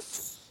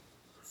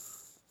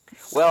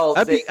 Well,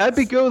 I'd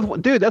be good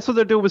with, dude. That's what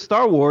they're doing with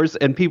Star Wars,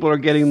 and people are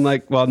getting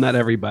like, well, not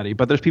everybody,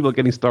 but there's people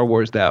getting Star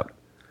Wars'd out.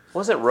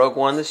 Wasn't Rogue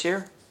One this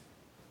year?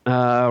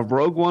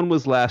 Rogue One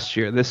was last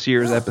year. This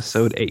year's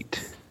episode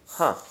 8.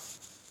 Huh.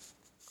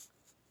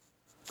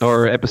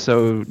 Or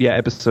episode 8.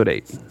 I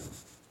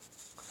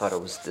thought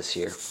it was this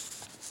year.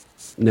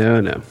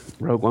 No.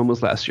 Rogue One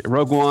was last year.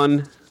 Rogue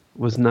One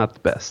was not the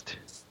best.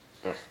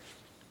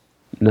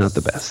 Not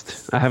the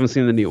best. I haven't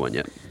seen the new one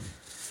yet.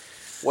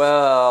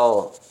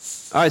 Well...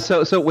 All right,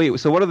 so wait.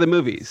 So what are the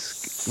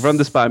movies? Run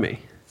this by me.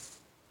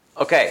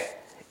 Okay.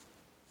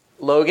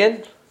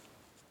 Logan.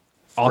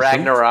 Awesome.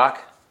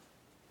 Ragnarok.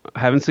 I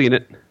haven't seen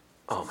it.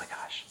 Oh my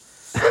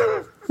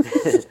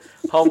gosh.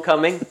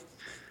 Homecoming.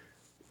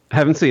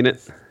 Haven't seen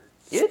it.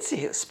 You didn't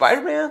see it.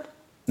 Spider-Man?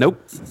 Nope.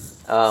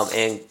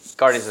 And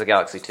Guardians of the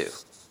Galaxy 2.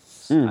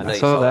 I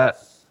saw that.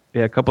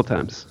 Yeah, a couple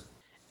times.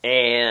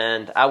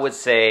 And I would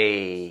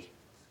say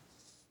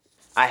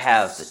I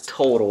have the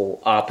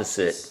total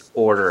opposite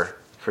order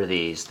for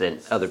these than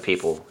other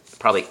people,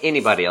 probably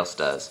anybody else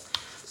does.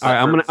 All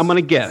right, I'm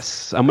gonna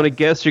guess. I'm gonna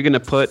guess you're gonna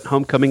put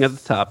Homecoming at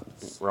the top.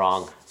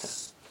 Wrong.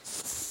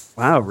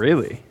 Wow,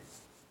 really?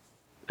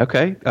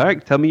 Okay. All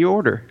right. Tell me your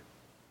order.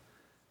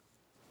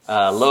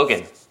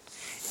 Logan.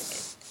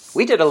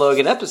 We did a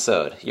Logan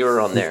episode. You were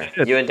on there.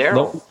 You and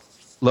Daryl.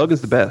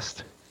 Logan's the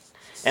best.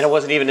 And it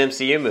wasn't even an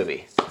MCU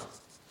movie.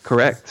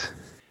 Correct.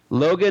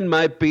 Logan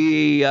might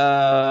be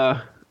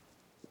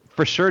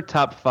for sure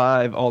top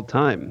 5 all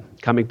time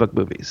comic book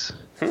movies.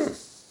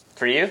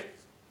 For you?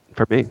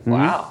 For me. Mhm.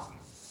 Wow.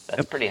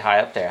 That's pretty high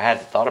up there. I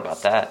hadn't thought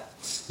about that.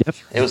 Yep.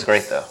 It was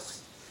great, though.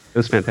 It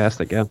was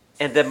fantastic. Yeah.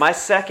 And then my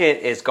second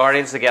is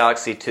Guardians of the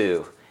Galaxy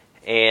 2.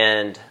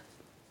 And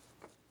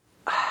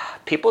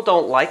people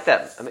don't like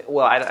that. I mean,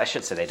 well, I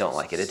should say they don't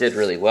like it. It did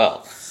really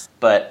well.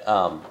 But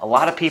a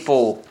lot of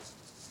people,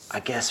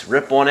 I guess,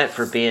 rip on it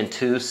for being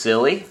too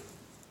silly.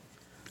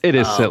 It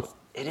is silly.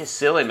 It is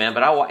silly, man.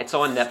 But it's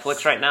on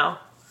Netflix right now.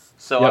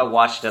 So Yep. I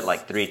watched it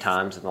like 3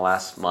 times in the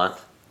last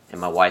month.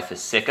 And my wife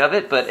is sick of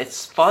it. But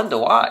it's fun to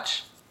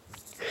watch.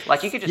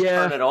 Like, you could just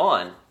turn it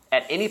on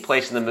at any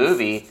place in the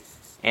movie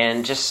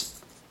and just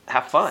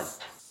have fun.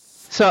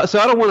 So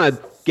I don't want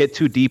to get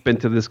too deep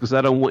into this because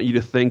I don't want you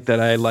to think that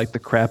I like the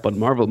crap on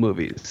Marvel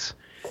movies.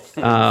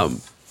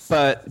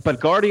 But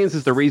Guardians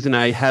is the reason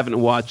I haven't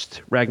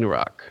watched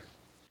Ragnarok.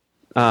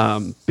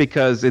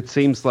 Because it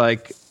seems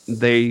like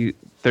they're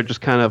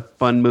just kind of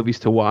fun movies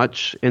to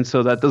watch, and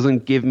so that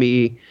doesn't give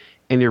me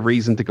any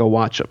reason to go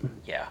watch them.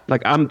 Yeah.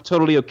 Like, I'm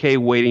totally okay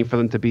waiting for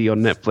them to be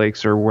on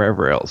Netflix or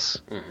wherever else.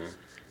 Mm-hmm.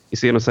 You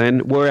see what I'm saying?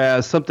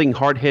 Whereas something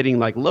hard-hitting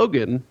like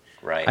Logan,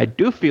 right. I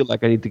do feel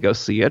like I need to go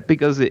see it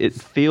because it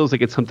feels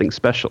like it's something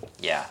special.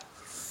 Yeah.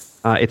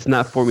 It's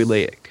not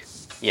formulaic.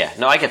 Yeah.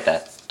 No, I get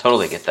that.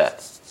 Totally get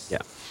that. Yeah.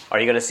 Are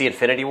you going to see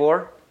Infinity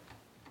War?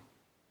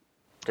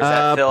 Does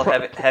that feel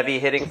heavy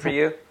hitting for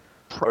you?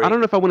 I don't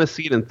know if I want to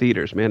see it in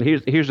theaters, man.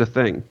 Here's the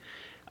thing.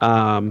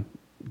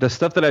 The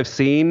stuff that I've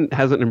seen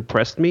hasn't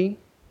impressed me.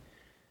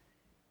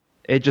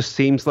 It just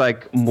seems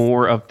like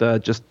more of the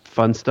just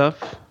fun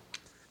stuff.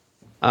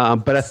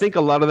 But I think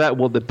a lot of that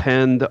will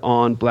depend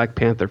on Black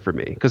Panther for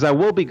me, because I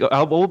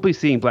will be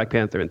seeing Black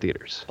Panther in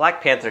theaters.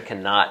 Black Panther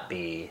cannot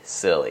be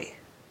silly.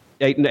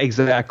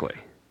 Exactly.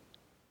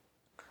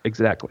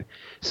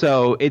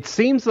 So it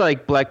seems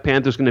like Black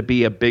Panther is going to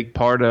be a big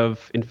part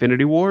of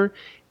Infinity War,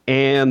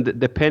 and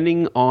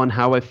depending on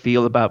how I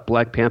feel about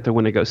Black Panther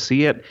when I go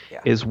see it,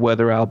 is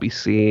whether I'll be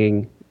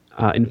seeing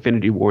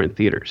Infinity War in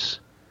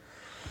theaters.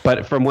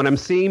 But from what I'm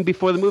seeing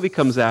before the movie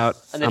comes out,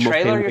 and the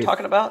trailer you're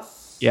talking about?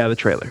 Yeah, the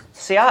trailer.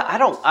 See, I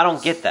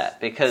don't get that,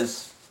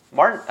 because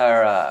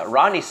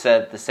Ronnie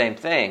said the same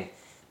thing,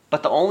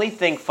 but the only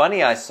thing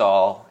funny I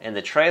saw in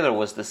the trailer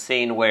was the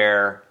scene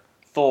where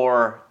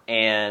Thor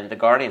and the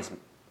Guardians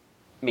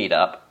meet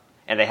up,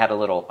 and they had a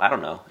little, I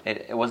don't know,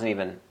 it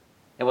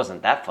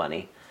wasn't that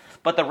funny,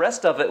 but the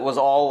rest of it was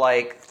all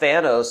like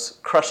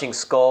Thanos crushing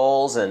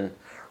skulls and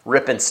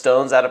ripping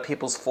stones out of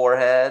people's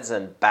foreheads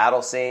and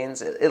battle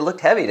scenes. It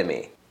looked heavy to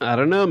me. I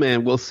don't know,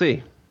 man. We'll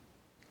see.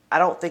 I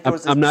don't think there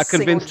was I'm not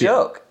single convinced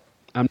joke.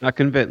 I'm not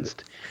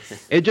convinced.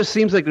 It just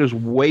seems like there's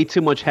way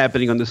too much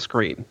happening on the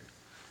screen.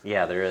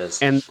 Yeah, there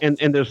is. And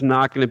there's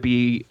not going to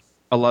be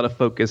a lot of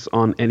focus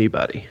on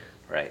anybody.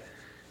 Right.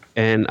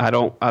 And I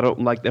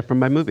don't like that from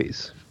my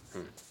movies.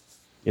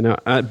 You know,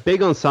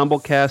 big ensemble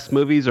cast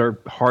movies are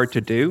hard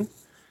to do,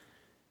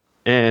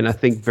 and I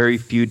think very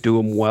few do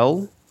them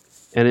well.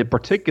 And in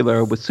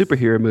particular, with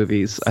superhero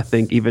movies, I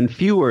think even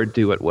fewer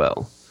do it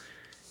well.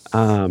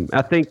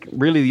 I think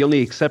really the only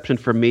exception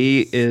for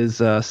me is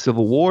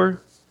Civil War,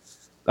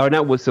 or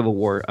not with Civil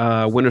War,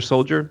 Winter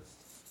Soldier.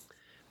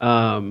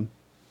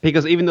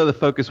 Because even though the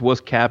focus was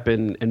Cap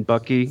and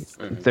Bucky,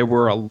 there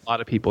were a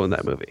lot of people in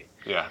that movie.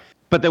 Yeah.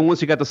 But then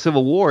once you got to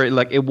Civil War,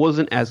 it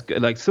wasn't as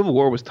good. Like, Civil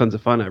War was tons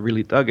of fun. I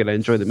really dug it. I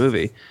enjoyed the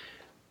movie.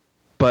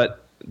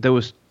 But there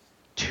was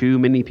too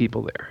many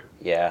people there.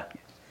 Yeah.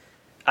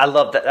 I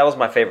loved that. That was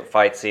my favorite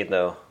fight scene,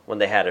 though, when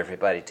they had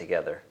everybody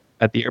together.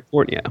 At the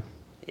airport, yeah.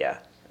 Yeah.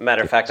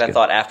 Matter of fact, I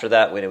thought after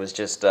that, when it was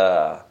just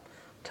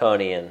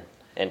Tony and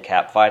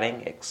Cap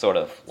fighting, it sort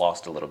of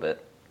lost a little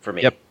bit for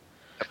me. Yep.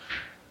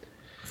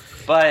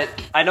 But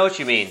I know what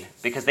you mean,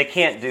 because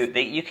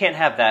you can't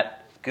have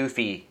that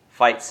goofy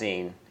fight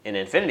scene in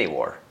Infinity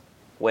War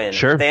when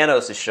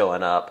Thanos is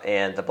showing up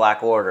and the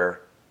Black Order.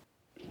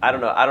 I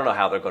don't know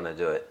how they're going to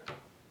do it.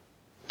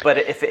 But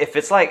if it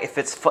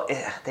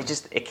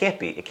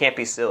can't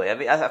be silly. I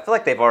mean, I feel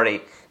like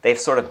they've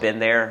sort of been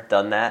there,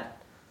 done that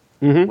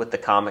with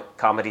the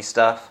comedy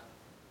stuff.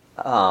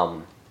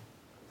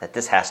 That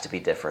this has to be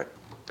different,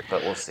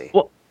 but we'll see.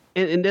 Well,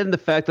 and then the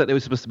fact that it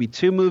was supposed to be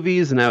 2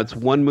 movies and now it's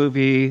 1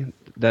 movie,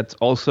 that's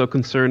also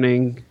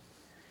concerning.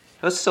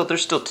 There's still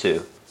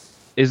 2.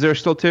 Is there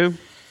still 2?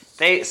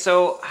 I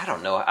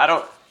don't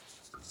know.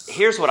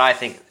 Here's what I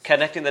think.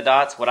 Connecting the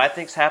dots, what I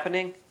think's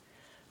happening,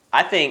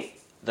 I think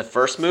the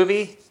first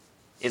movie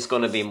is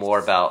going to be more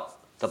about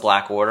the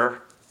Black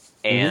Order.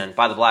 And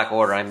by the Black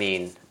Order, I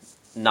mean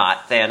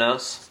not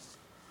Thanos.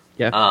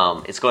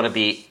 Yeah. It's going to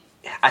be...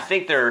 I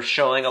think they're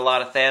showing a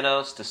lot of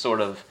Thanos to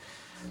sort of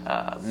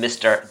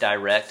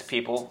misdirect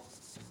people.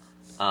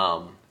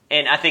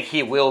 And I think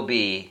he will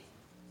be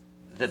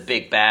the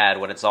big bad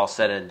when it's all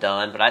said and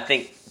done. But I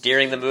think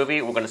during the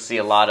movie, we're going to see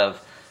a lot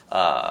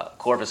of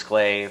Corvus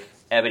Glaive,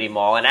 Ebony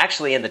Maw. And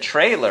actually, in the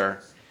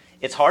trailer,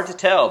 it's hard to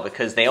tell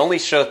because they only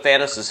show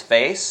Thanos'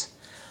 face.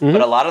 Mm-hmm.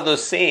 But a lot of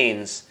those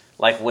scenes,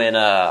 like when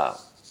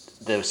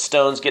the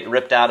stones get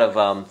ripped out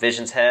of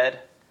Vision's head,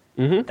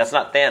 mm-hmm. that's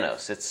not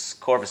Thanos. It's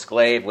Corvus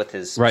Glaive with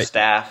his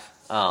staff.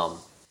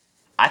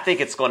 I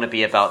think it's going to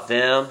be about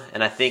them,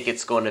 and I think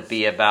it's going to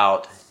be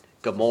about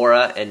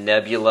Gamora and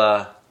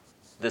Nebula,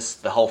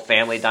 the whole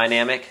family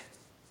dynamic,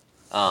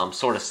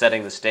 sort of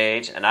setting the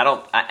stage. And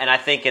I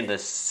think in the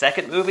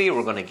second movie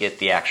we're going to get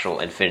the actual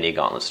Infinity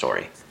Gauntlet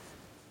story.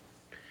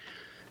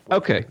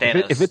 Okay,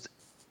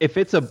 if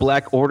it's a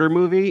Black Order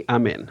movie,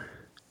 I'm in.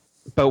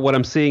 But what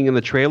I'm seeing in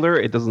the trailer,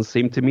 it doesn't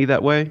seem to me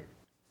that way.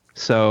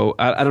 So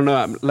I don't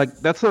know. Like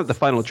that's not the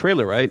final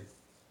trailer, right?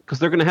 Because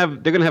they're gonna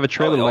have a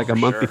trailer like a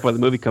month before the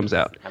movie comes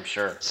out. I'm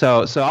sure.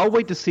 So I'll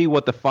wait to see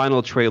what the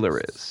final trailer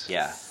is.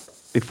 Yeah.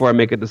 Before I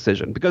make a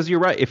decision, because you're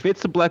right. If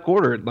it's a Black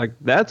Order, like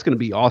that's gonna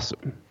be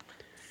awesome.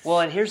 Well,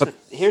 and here's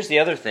the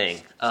other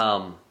thing.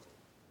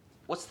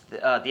 What's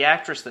the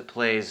actress that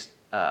plays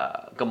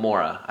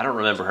Gamora? I don't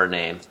remember her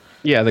name.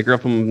 Yeah, the girl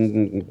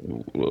from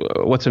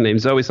what's her name?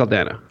 Zoe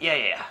Saldana.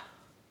 Yeah.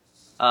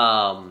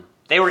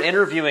 They were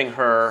interviewing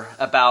her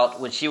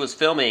about when she was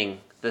filming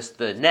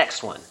the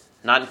next one,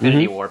 not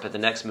Infinity War, but the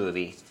next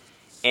movie,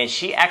 and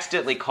she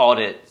accidentally called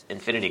it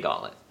Infinity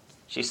Gauntlet.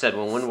 She said,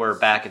 when we're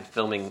back and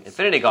filming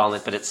Infinity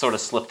Gauntlet, but it sort of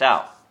slipped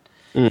out.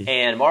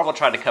 And Marvel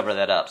tried to cover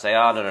that up, say,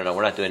 oh, no,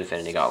 we're not doing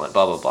Infinity Gauntlet,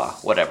 blah, blah, blah,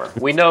 whatever.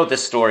 We know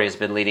this story has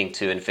been leading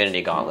to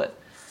Infinity Gauntlet.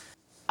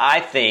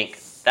 I think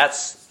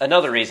that's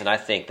another reason I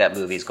think that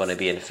movie is going to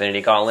be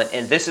Infinity Gauntlet,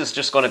 and this is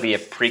just going to be a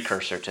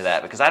precursor to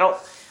that, because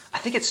I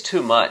think it's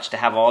too much to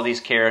have all these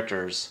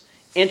characters,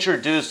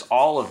 introduce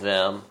all of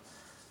them,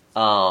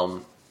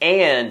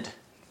 and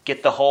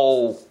get the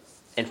whole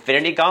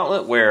Infinity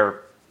Gauntlet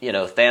where,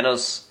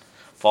 Thanos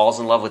falls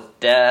in love with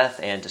death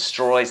and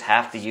destroys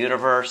half the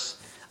universe.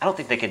 I don't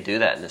think they can do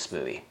that in this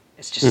movie.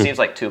 It just seems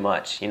like too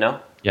much, Yeah.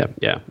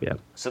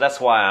 So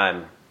that's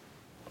why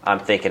I'm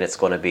thinking it's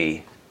going to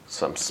be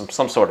some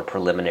sort of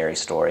preliminary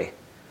story.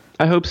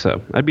 I hope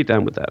so. I'd be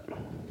down with that.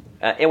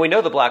 And we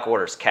know the Black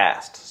Order's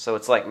cast, so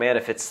it's like, man,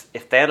 if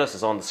Thanos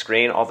is on the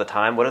screen all the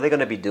time, what are they going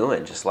to be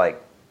doing? Just like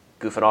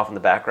goofing off in the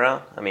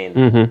background? I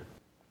mean,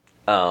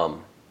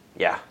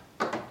 yeah.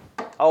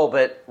 Oh,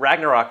 but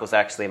Ragnarok was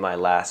actually my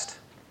last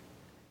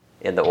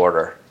in the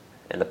order,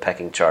 in the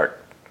pecking chart.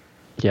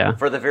 Yeah.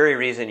 For the very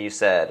reason you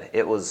said,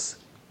 it was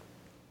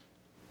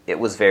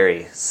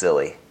very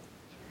silly.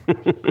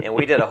 And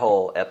we did a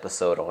whole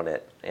episode on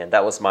it, and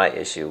that was my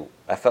issue.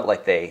 I felt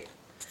like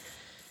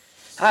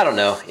I don't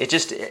know, it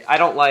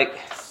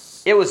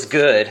was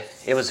good.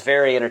 It was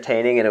very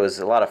entertaining, and it was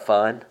a lot of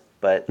fun,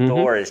 but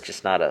Thor is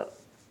just not a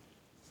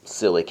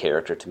silly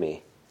character to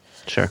me.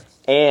 Sure.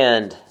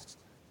 And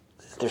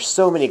there's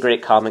so many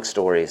great comic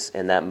stories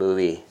in that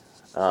movie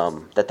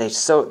that they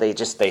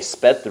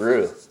sped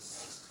through.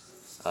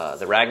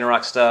 The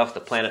Ragnarok stuff, the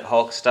Planet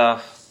Hulk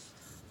stuff,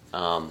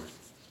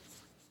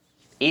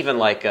 even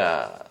like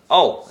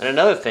and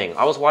another thing,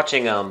 I was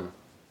watching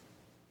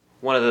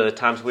one of the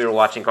times we were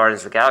watching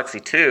Guardians of the Galaxy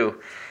 2.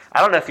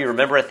 I don't know if you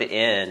remember at the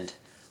end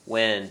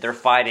when they're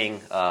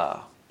fighting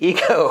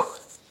Ego.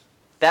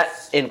 That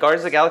in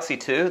Guardians of the Galaxy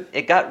 2,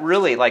 it got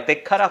really they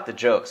cut out the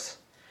jokes.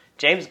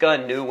 James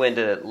Gunn knew when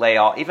to lay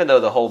off, even though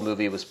the whole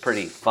movie was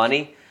pretty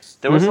funny.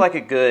 There was a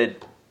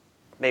good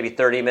maybe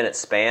 30-minute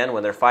span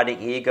when they're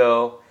fighting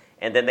Ego,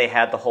 and then they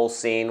had the whole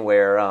scene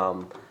where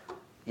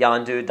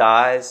Yondu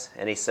dies,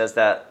 and he says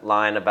that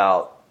line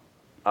about,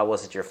 I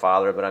wasn't your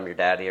father, but I'm your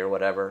daddy, or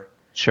whatever.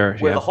 Sure,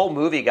 where the whole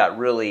movie got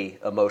really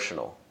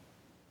emotional.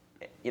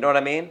 You know what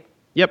I mean?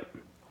 Yep.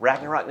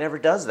 Ragnarok never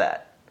does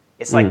that.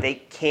 It's like they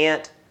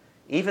can't,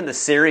 even the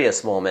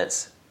serious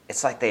moments,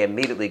 it's like they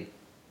immediately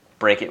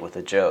break it with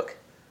a joke.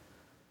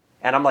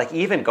 And I'm like,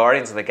 even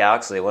Guardians of the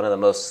Galaxy, one of the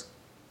most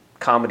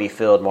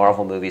comedy-filled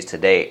Marvel movies to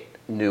date,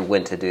 knew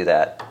when to do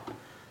that.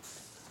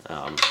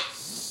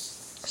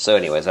 So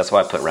anyways, that's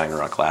why I put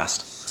Ragnarok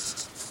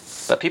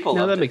last. But people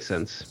loved it. No, that makes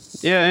sense.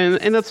 Yeah,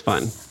 and that's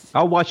fine.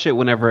 I'll watch it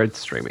whenever it's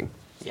streaming.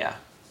 Yeah.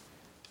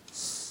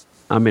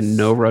 I'm in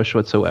no rush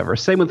whatsoever.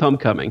 Same with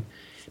Homecoming.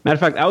 Matter of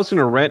fact, I was going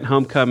to rent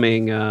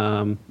Homecoming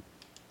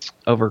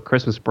over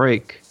Christmas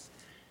break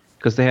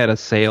because they had a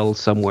sale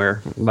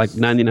somewhere, like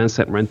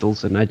 99-cent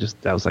rentals, and I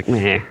was like,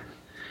 nah.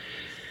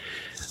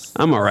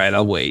 I'm all right.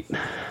 I'll wait. I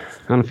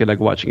don't feel like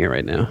watching it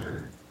right now.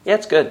 Yeah,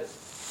 it's good.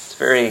 It's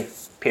very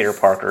Peter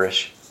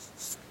Parker-ish.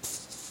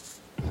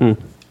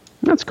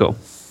 That's cool.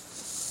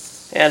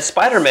 And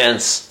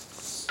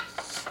Spider-Man's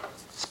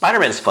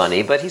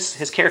funny, but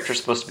his character's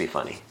supposed to be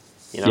funny.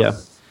 You know?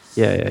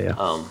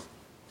 Yeah.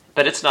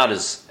 But it's not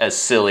as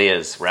silly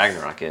as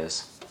Ragnarok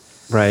is.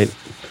 Right.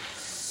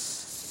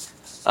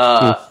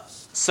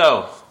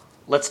 So,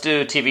 let's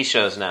do TV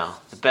shows now.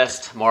 The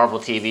best Marvel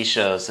TV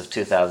shows of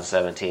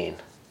 2017.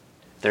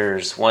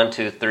 There's 1,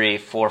 2, 3,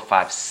 4,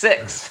 5,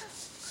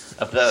 6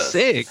 of those.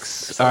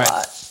 6. That's All a right.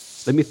 lot.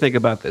 Let me think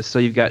about this. So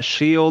you've got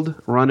S.H.I.E.L.D.,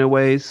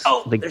 Runaways,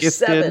 Oh, The there's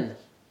Gifted. 7.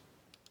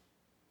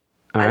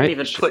 All I right. didn't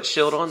even put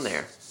S.H.I.E.L.D. on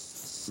there.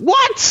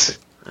 What?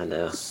 I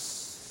know. All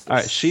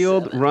right.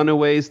 S.H.I.E.L.D., 7.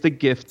 Runaways, The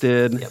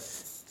Gifted.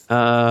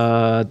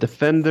 Yep.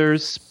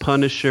 Defenders,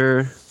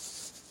 Punisher.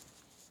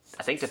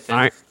 I think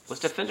right. was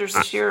Defenders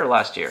this year or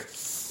last year?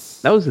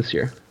 That was this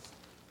year.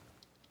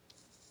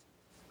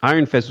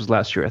 Iron Fist was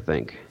last year, I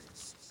think.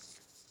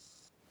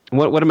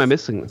 What am I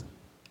missing?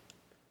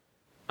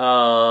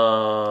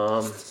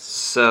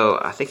 So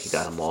I think you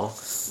got them all.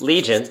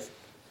 Legion.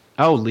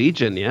 Oh,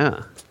 Legion,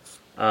 yeah.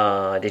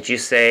 Did you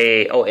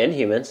say? Oh,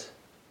 Inhumans.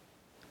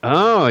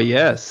 Oh,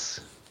 yes.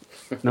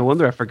 No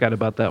wonder I forgot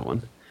about that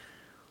one.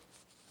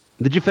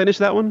 Did you finish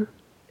that one?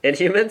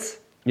 Inhumans?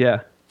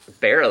 Yeah.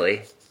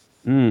 Barely.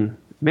 Man,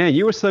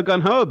 you were so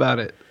gung-ho about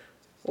it.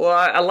 Well,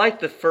 I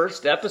liked the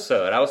first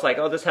episode. I was like,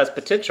 oh, this has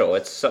potential.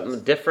 It's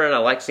something different. I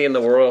like seeing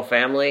the royal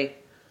family,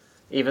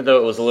 even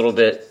though it was a little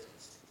bit,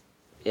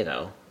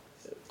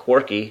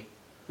 quirky.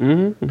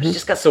 Mm-hmm. But it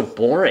just got so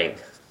boring.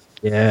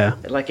 Yeah.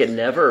 Like it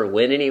never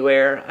went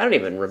anywhere. I don't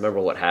even remember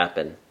what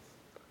happened.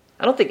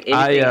 I don't think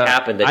anything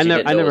happened that you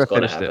didn't know was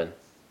going to happen. It.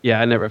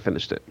 Yeah, I never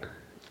finished it.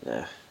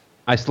 Yeah.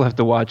 I still have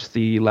to watch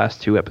the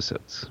last 2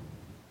 episodes.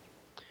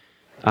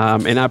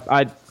 And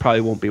I probably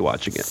won't be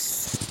watching it.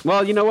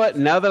 Well, you know what?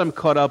 Now that I'm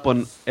caught up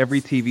on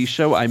every TV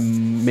show,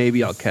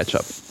 maybe I'll catch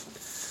up.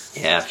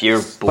 Yeah, if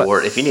you're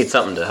bored, if you need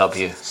something to help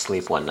you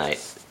sleep one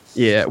night.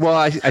 Yeah, well,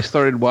 I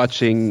started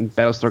watching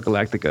Battlestar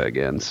Galactica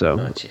again,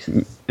 so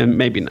and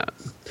maybe not.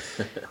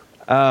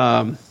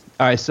 All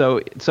right, so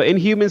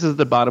Inhumans is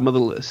the bottom of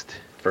the list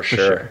for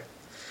sure.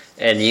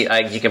 And you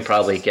can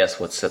probably guess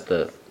what's at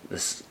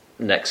this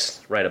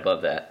next right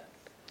above that.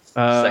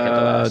 Second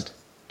to last.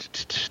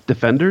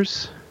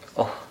 Defenders?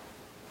 Oh,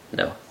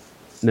 no.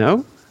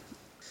 No?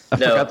 I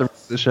forgot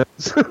the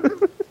shows.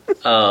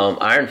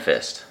 Iron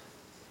Fist.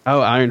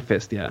 Oh, Iron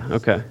Fist, yeah.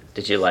 Okay.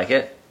 Did you like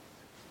it?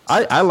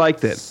 I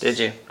liked it. Did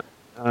you?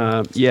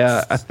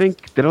 Yeah,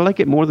 did I like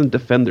it more than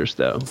Defenders,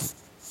 though?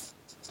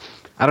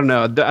 I don't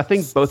know. I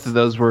think both of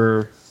those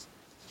were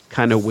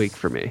kind of weak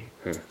for me.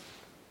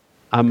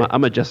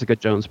 I'm a Jessica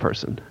Jones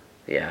person.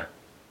 Yeah.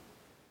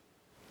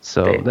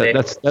 So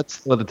that's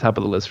still at the top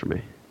of the list for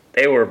me.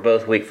 They were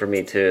both weak for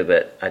me too,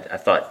 but I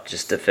thought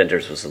just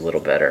Defenders was a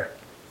little better.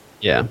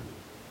 Yeah.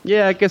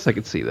 Yeah, I guess I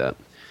could see that.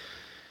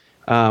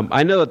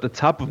 I know at the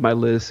top of my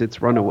list,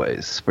 it's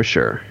Runaways, for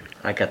sure.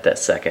 I got that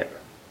second.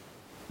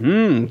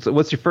 So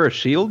what's your first,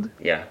 S.H.I.E.L.D.?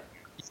 Yeah.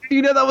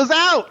 You know that was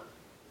out!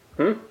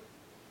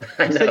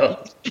 I know.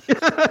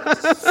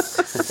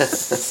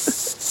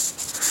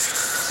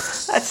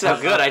 That's so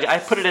good. I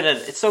put it in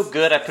it's so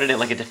good I put it in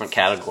like a different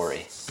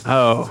category.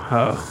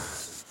 Oh.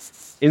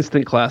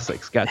 Instant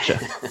classics. Gotcha.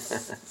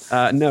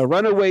 No,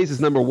 Runaways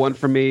is number 1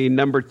 for me.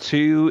 Number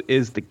 2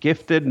 is The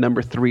Gifted.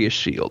 Number 3 is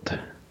S.H.I.E.L.D.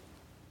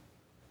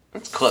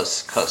 It's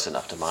close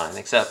enough to mine,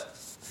 except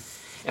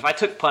if I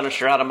took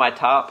Punisher out of my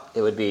top,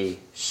 it would be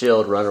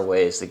S.H.I.E.L.D.,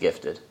 Runaways, The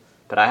Gifted.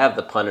 But I have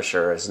the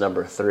Punisher as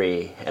number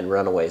 3 and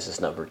Runaways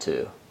as number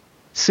 2.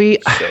 See,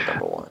 S.H.I.E.L.D.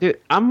 number 1. Dude,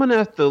 I'm going to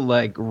have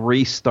to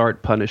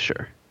restart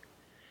Punisher.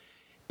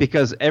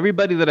 Because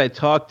everybody that I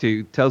talk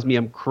to tells me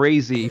I'm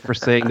crazy for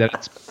saying that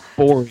it's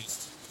boring.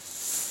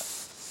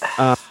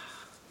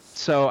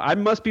 So I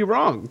must be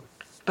wrong.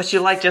 But you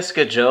like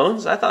Jessica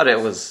Jones? I thought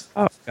it was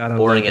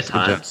boring at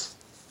times.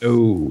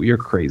 Oh, you're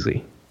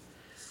crazy.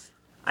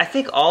 I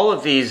think all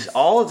of the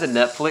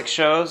Netflix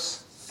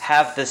shows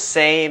have the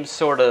same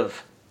sort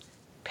of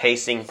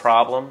pacing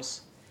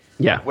problems.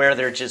 Yeah. Where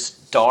they're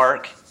just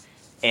dark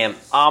and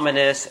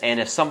ominous, and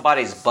if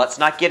somebody's butt's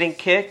not getting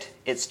kicked,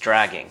 it's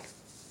dragging.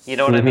 You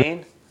know what I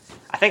mean?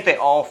 I think they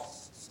all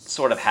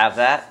sort of have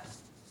that.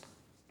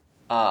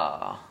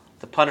 The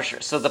Punisher.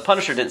 So the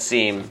Punisher didn't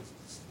seem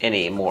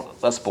any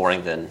less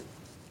boring than,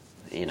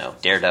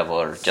 Daredevil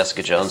or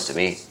Jessica Jones to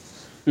me.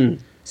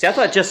 See, I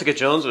thought Jessica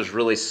Jones was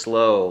really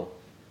slow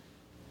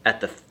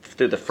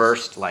through the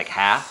first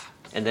half,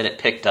 and then it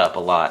picked up a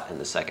lot in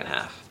the second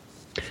half.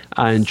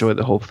 I enjoy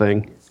the whole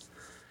thing.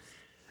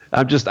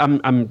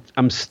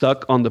 I'm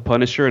stuck on the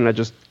Punisher, and I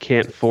just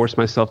can't force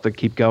myself to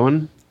keep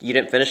going. You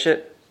didn't finish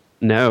it?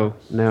 No.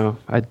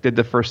 I did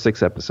the first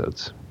 6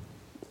 episodes.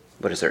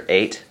 What is there,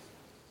 8?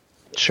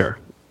 Sure.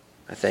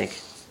 I think.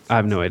 I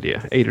have no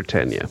idea. 8 or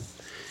 10, yeah.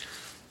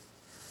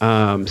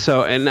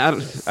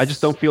 I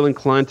just don't feel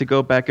inclined to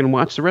go back and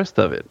watch the rest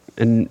of it.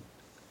 And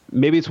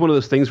maybe it's one of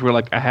those things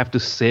where I have to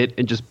sit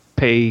and just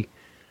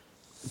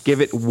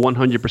give it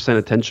 100%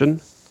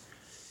 attention.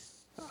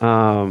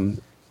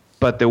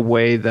 But the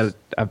way that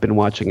I've been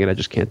watching it, I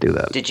just can't do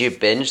that. Did you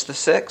binge the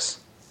 6?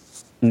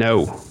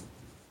 No.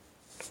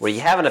 Were you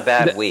having a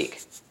bad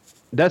week?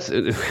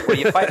 Were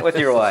you fighting with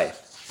your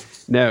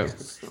wife? No.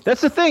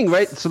 That's the thing,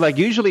 right? So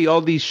usually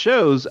all these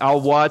shows,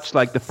 I'll watch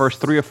the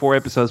first 3 or 4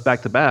 episodes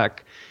back to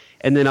back,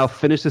 and then I'll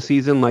finish the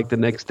season the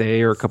next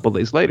day or a couple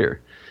days later.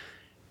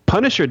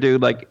 Punisher,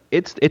 dude, like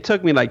it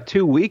took me like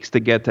 2 weeks to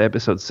get to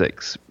episode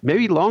 6,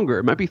 maybe longer.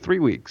 It might be 3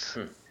 weeks.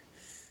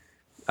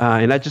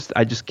 And I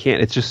just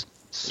can't. It's just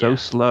so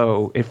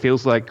slow. It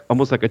feels like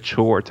almost like a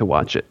chore to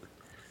watch it.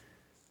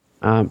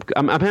 I'm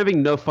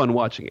having no fun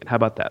watching it. How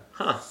about that?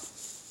 Huh.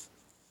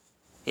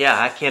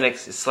 Yeah, I can't.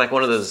 It's like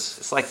one of those.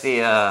 It's like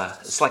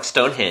it's like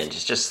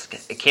Stonehenge.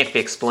 It can't be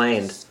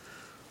explained.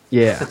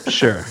 Yeah,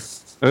 sure.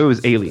 It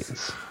was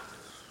aliens.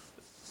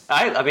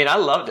 I mean, I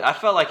loved it. I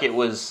felt like it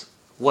was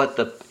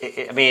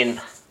I mean,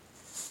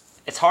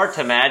 it's hard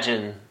to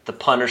imagine the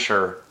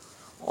Punisher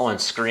on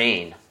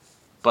screen,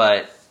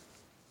 but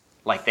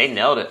like they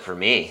nailed it for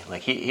me.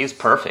 Like he was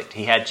perfect.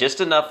 He had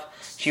just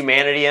enough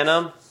humanity in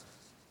him,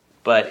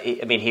 but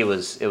I mean, it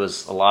was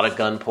a lot of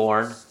gun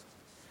porn.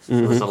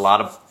 It was a lot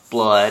of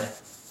blood.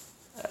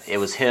 It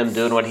was him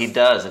doing what he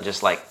does and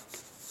just like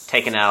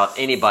taking out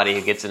anybody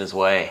who gets in his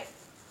way.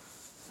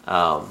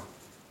 And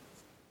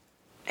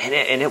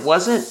it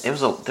wasn't.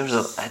 There's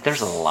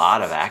a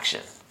lot of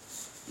action.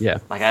 Yeah.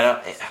 Like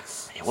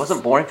it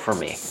wasn't boring for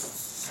me.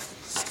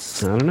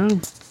 I don't know.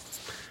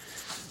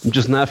 I'm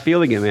just not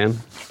feeling it, man.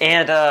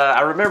 And I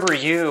remember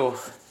you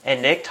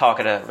and Nick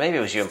maybe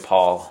it was you and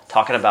Paul,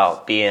 talking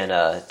about being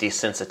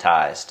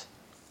desensitized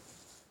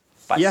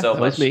by so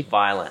much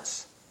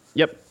violence.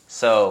 Yep.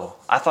 So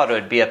I thought it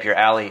would be up your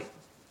alley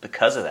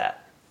because of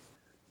that.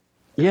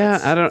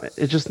 Yeah,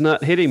 it's just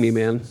not hitting me,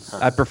 man.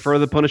 I prefer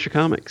the Punisher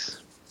comics.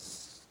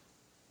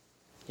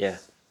 Yeah.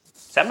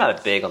 See, I'm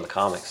not big on the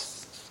comics.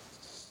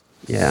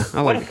 Yeah, I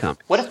like the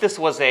comics. What if this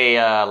was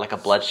a like a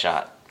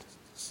Bloodshot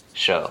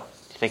show?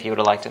 Do you think you would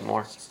have liked it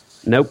more?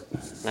 Nope.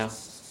 No?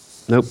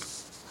 Nope.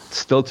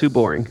 Still too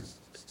boring.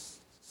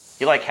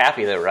 You like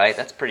Happy, though, right?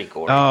 That's pretty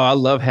gory. Oh, I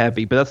love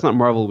Happy, but that's not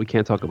Marvel. We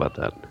can't talk about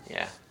that.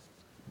 Yeah.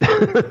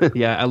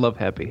 Yeah, I love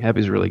Happy.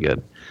 Happy's really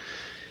good.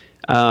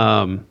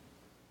 It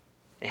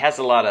has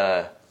a lot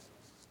of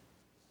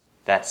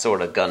that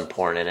sort of gun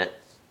porn in it.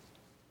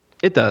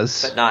 It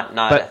does.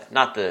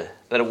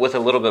 But with a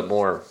little bit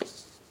more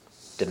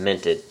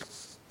demented.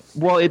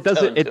 Well, it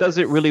does it. It does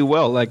it really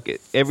well. Like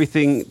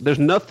everything, there's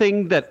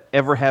nothing that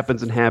ever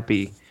happens in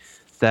Happy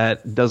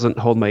that doesn't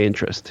hold my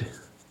interest.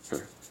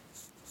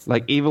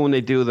 Like even when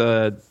they do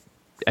the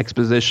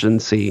exposition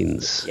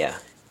scenes, yeah,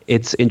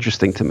 it's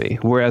interesting to me.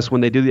 Whereas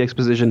when they do the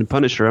exposition in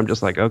Punisher, I'm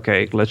just like,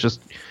 okay, let's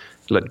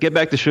get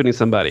back to shooting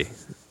somebody.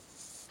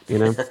 You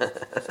know.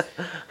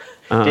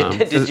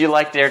 Did you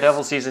like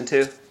Daredevil season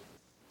 2?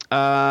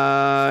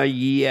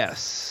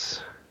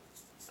 Yes,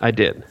 I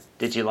did.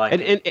 Did you like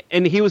it?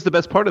 And he was the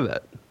best part of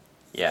that.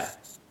 Yeah.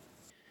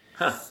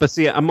 Huh. But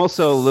see, I'm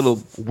also a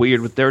little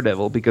weird with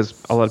Daredevil because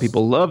a lot of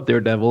people love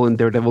Daredevil, and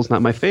Daredevil's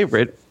not my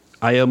favorite.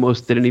 I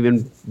almost didn't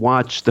even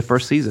watch the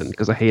first season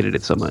because I hated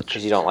it so much.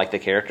 Because you don't like the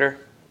character?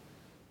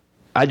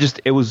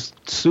 It was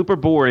super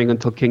boring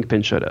until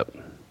Kingpin showed up.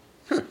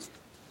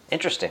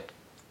 Interesting.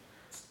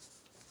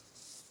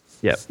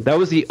 Yeah, that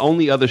was the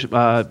only other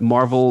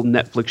Marvel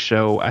Netflix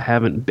show I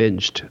haven't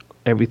binged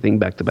everything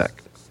back to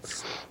back.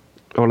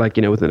 Or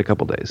within a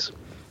couple days.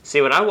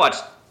 See, when I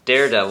watched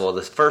Daredevil,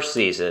 the first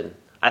season,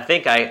 I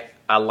think I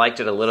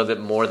liked it a little bit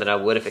more than I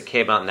would if it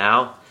came out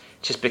now.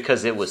 Just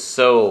because it was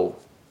so...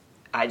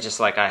 I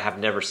have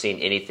never seen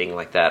anything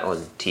like that on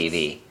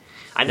TV.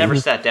 I never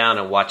sat down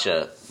and watch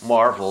a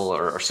Marvel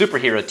or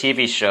superhero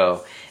TV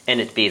show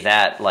and it be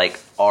that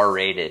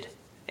R-rated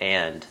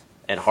and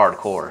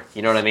hardcore.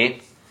 You know what I mean?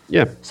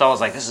 Yeah. So I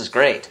was like, this is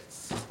great.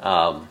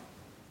 But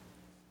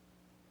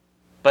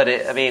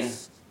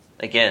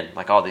again,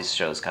 all these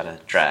shows kind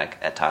of drag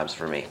at times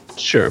for me.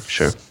 Sure.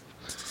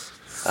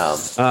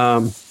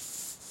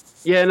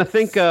 Yeah, and I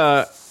think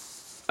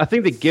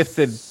The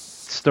Gifted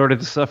started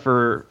to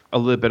suffer a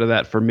little bit of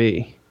that for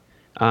me,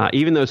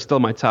 even though it's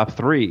still my top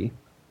 3.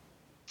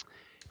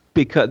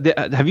 Because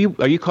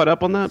are you caught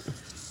up on that?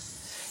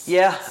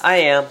 Yeah, I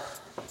am.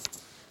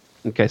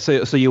 Okay,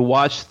 so you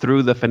watched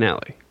through the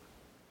finale.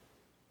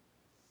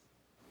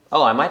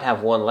 Oh, I might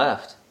have one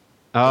left.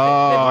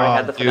 Oh, they've already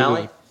had the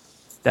finale? Dude,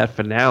 that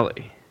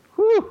finale.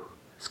 Whew.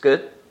 It's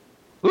good?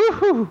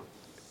 Woohoo!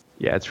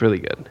 Yeah, it's really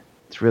good.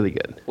 It's really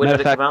good. When did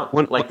it come out?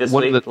 This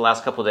week? The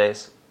last couple of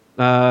days?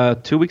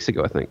 2 weeks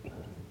ago, I think.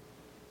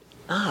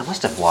 I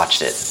must have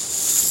watched it.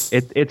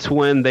 It's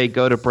when they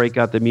go to break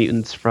out the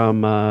mutants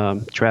from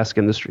Trask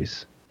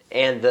Industries.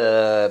 And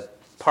the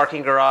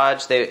parking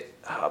garage,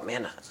 oh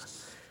man.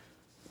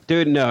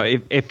 Dude, no.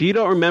 If you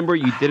don't remember,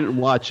 you didn't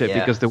watch it Yeah.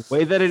 because the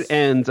way that it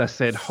ends, I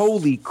said,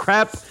 holy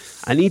crap,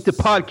 I need to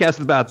podcast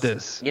about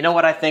this. You know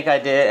what I think I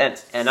did?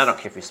 And I don't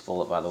care if you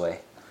spoil it, by the way.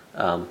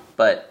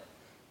 But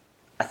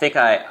I think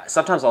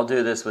sometimes I'll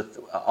do this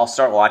I'll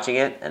start watching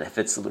it, and if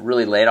it's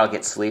really late, I'll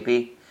get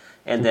sleepy.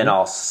 And then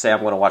I'll say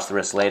I'm going to watch the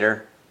rest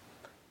later.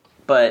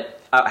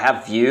 But I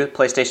have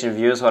PlayStation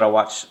View is what I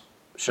watch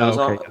shows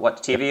on,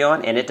 watch TV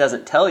on, and it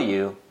doesn't tell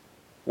you.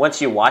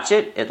 Once you watch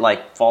it, it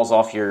falls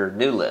off your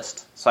new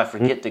list. So I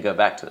forget to go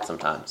back to it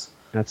sometimes.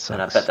 That sucks.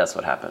 And I bet that's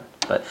what happened.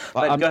 But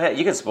go ahead,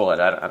 you can spoil it.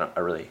 I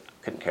really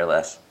couldn't care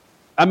less.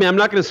 I mean, I'm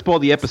not going to spoil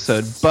the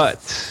episode, but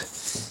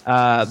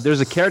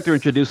There's a character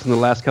introduced in the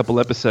last couple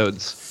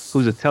episodes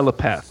who's a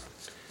telepath.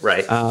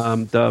 Right.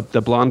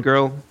 The blonde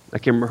girl, I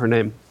can't remember her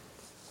name.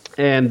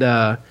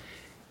 And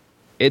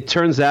it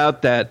turns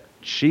out that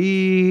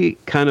she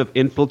kind of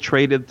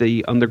infiltrated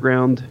the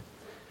underground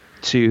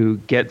to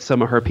get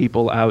some of her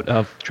people out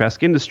of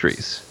Trask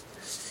Industries.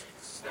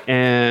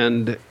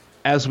 And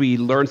as we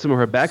learn some of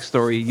her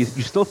backstory, you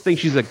still think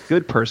she's a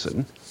good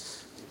person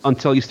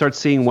until you start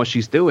seeing what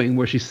she's doing,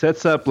 where she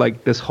sets up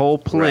like this whole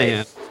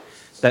plan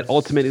that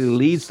ultimately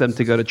leads them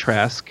to go to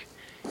Trask.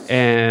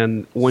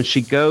 And when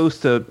they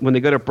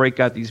go to break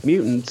out these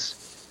mutants,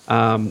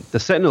 the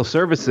Sentinel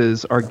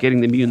services are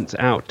getting the mutants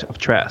out of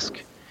Trask.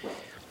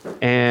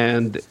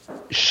 And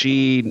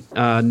she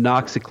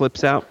knocks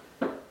Eclipse out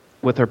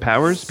with her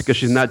powers because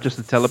she's not just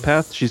a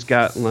telepath. She's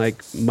got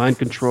like mind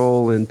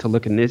control and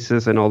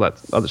telekinesis and all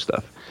that other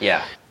stuff.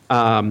 Yeah.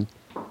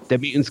 The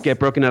mutants get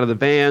broken out of the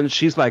van.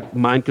 She's like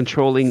mind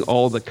controlling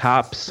all the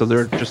cops, so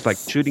they're just like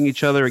shooting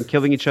each other and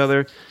killing each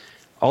other.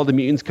 All the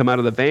mutants come out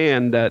of the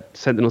van that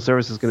Sentinel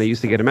Service is going to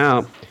use to get them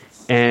out,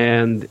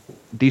 and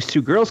these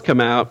two girls come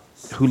out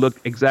who look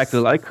exactly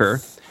like her,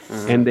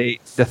 and the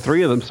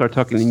three of them start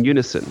talking in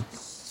unison.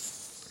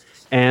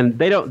 And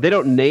they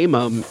don't name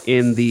them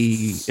in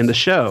the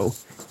show,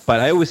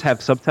 but I always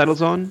have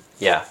subtitles on.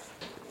 Yeah.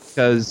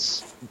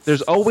 Because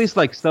there's always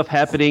like stuff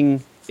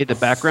happening in the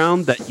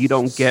background that you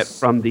don't get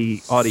from the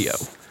audio.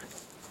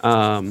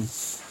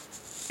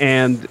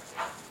 And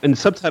in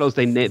subtitles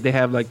they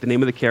have like the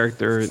name of the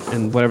character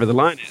and whatever the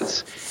line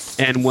is.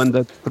 And when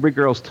the three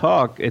girls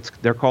talk,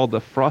 they're called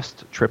the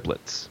Frost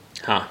triplets.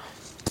 Huh.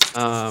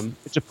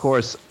 Which of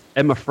course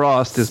Emma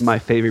Frost is my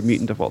favorite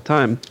mutant of all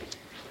time.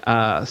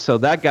 So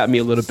that got me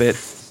a little bit,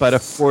 but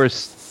of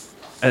course,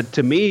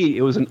 to me,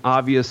 it was an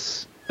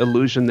obvious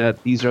illusion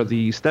that these are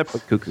the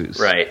Stepford Cuckoos.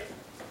 Right.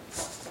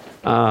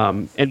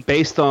 And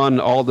based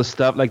on all the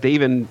stuff, like they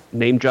even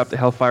name dropped the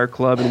Hellfire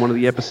Club in one of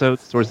the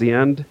episodes towards the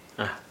end.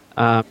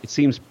 It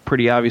seems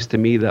pretty obvious to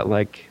me that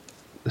like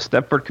the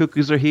Stepford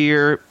Cuckoos are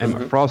here,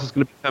 and Frost is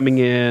going to be coming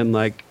in.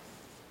 Like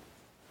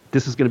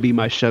this is going to be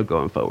my show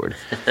going forward.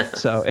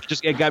 So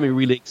it got me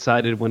really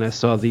excited when I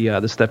saw the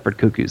Stepford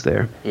Cuckoos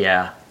there.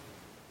 Yeah.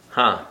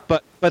 Huh.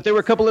 But there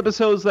were a couple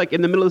episodes like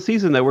in the middle of the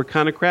season that were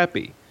kind of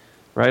crappy,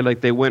 right?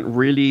 Like they went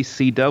really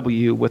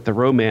CW with the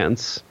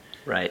romance,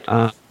 right?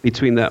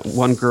 Between that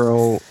one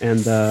girl and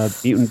the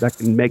mutant that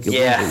can make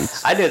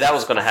illusions. I knew that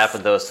was going to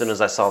happen though as soon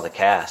as I saw the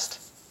cast.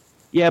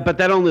 Yeah, but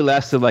that only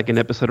lasted like an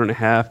episode and a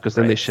half because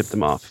then they shipped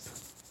them off.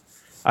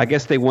 I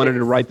guess they wanted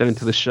to write that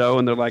into the show,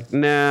 and they're like,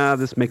 "Nah,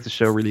 this makes the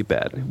show really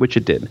bad," which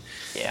it did.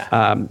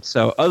 Yeah.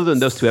 So other than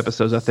those two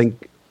episodes, I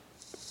think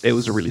it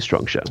was a really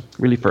strong show.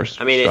 Really first.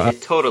 I mean,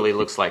 it totally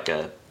looks like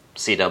a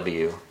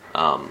CW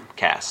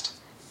cast.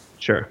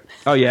 Sure.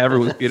 Oh yeah,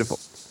 everyone's beautiful.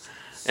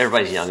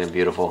 Everybody's young and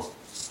beautiful.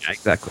 Yeah,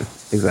 exactly.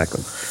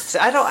 So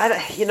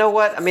I you know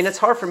what? I mean, it's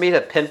hard for me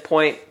to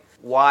pinpoint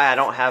why I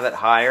don't have it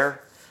higher,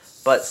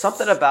 but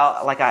something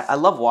about like I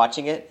love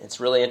watching it. It's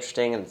really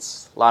interesting and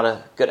it's a lot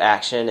of good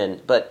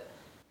action, but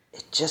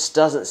it just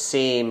doesn't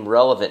seem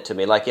relevant to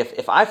me. Like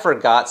if I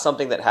forgot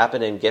something that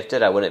happened in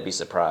Gifted, I wouldn't be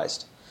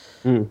surprised.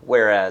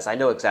 Whereas I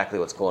know exactly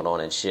what's going on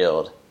in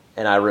S.H.I.E.L.D.,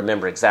 and I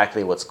remember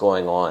exactly what's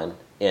going on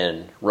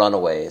in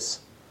Runaways.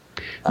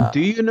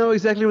 Do you know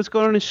exactly what's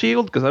going on in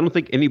S.H.I.E.L.D.? Because I don't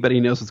think anybody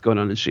knows what's going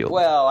on in S.H.I.E.L.D.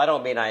 Well, I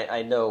don't mean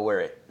I know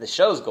where the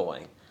show's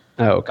going.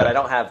 Oh, okay. But I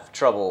don't have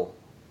trouble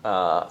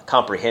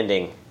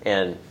comprehending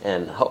and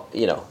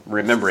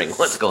remembering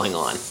what's going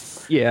on.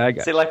 Yeah, I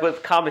got See, like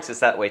with comics, it's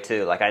that way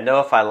too. Like I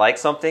know if I like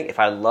something, if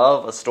I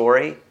love a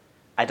story,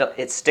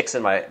 it sticks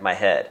in my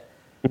head.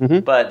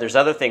 But there's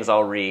other things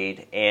I'll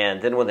read,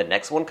 and then when the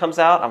next one comes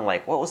out, I'm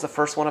like, what was the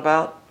first one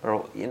about?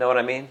 Or you know what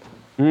I mean?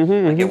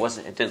 Like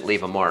it didn't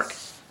leave a mark.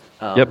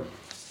 Yep.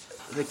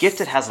 The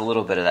Gifted has a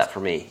little bit of that for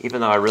me,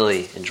 even though I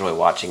really enjoy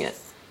watching it.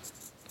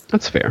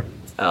 That's fair.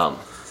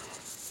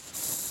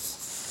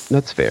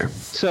 That's fair.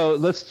 So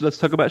let's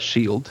talk about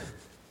S.H.I.E.L.D.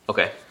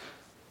 Okay.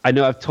 I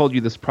know I've told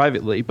you this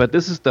privately, but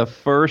this is the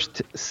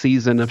first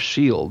season of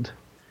S.H.I.E.L.D.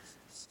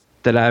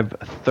 that I've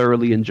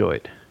thoroughly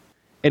enjoyed.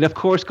 And of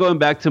course, going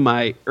back to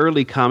my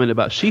early comment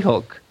about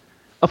She-Hulk,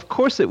 of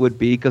course it would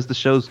be because the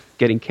show's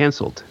getting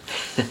canceled.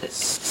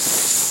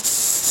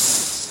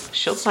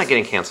 S.H.I.E.L.D's not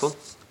getting canceled.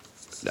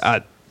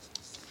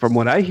 From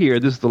what I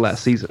hear, this is the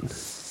last season.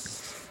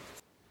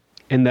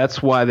 And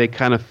that's why they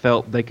kind of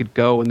felt they could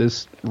go in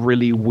this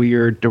really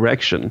weird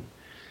direction.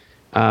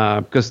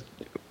 Because,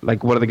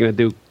 like, what are they going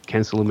to do?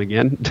 Cancel them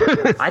again?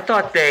 I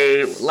thought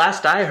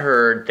last I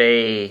heard,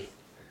 they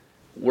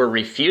were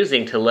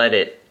refusing to let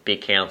it be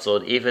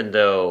canceled, even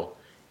though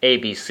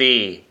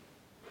ABC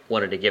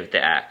wanted to give it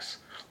to Axe.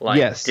 Like,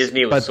 yes,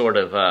 Disney was sort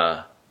of...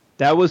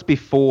 that was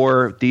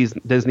before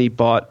Disney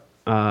bought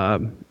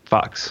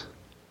Fox.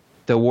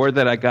 The word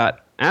that I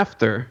got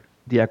after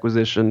the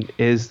acquisition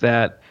is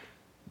that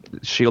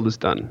S.H.I.E.L.D. is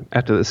done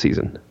after the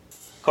season.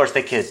 Of course,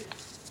 they could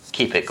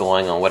keep it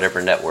going on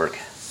whatever network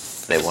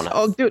they want to.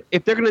 Oh, dude,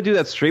 if they're going to do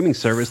that streaming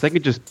service, they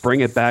could just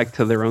bring it back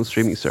to their own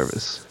streaming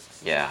service.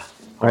 Yeah.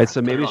 Right,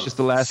 so maybe Put it it's on- just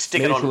the last.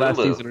 stick Maybe it it's the on last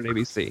Hulu. season on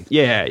ABC.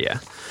 Yeah.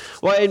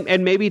 Well,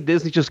 and maybe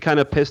Disney just kind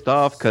of pissed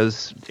off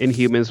because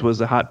Inhumans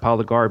was a hot pile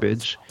of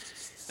garbage.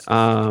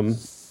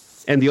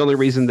 And the only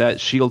reason that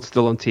Shield's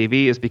still on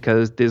TV is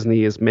because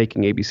Disney is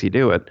making ABC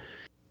do it.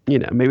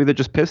 Maybe they're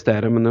just pissed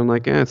at him and they're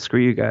like, screw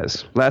you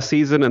guys. Last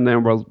season, and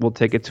then we'll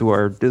take it to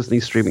our Disney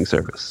streaming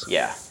service.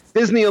 Yeah.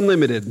 Disney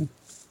Unlimited,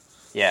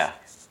 Yeah.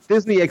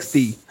 Disney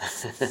XD.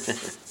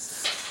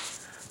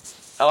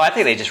 Oh, I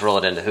think they just roll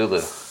it into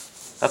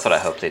Hulu. That's what I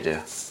hope they do.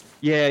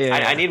 Yeah.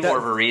 I need more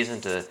of a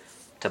reason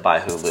to buy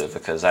Hulu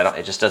because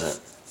it just doesn't.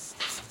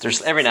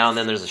 There's every now and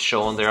then there's a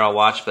show on there I'll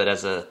watch, but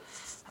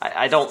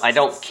I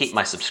don't keep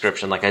my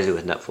subscription like I do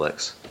with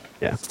Netflix.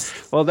 Yeah.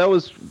 Well,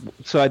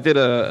 so I did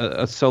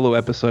a solo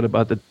episode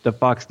about the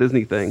Fox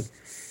Disney thing,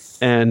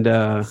 and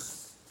I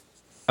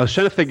was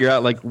trying to figure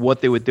out like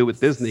what they would do with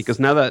Disney with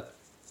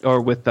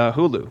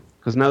Hulu,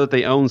 because now that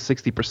they own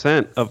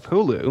 60% of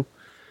Hulu,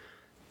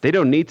 they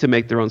don't need to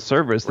make their own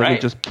service. They Right.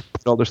 can just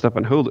put all their stuff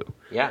on Hulu.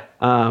 Yeah.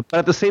 But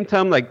at the same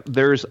time, like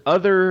there's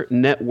other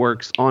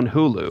networks on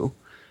Hulu,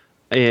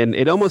 and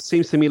it almost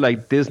seems to me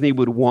like Disney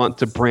would want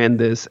to brand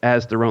this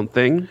as their own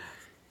thing.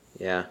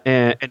 Yeah.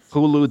 And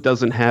Hulu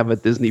doesn't have a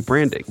Disney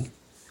branding.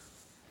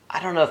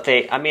 I don't know if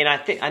they. I mean,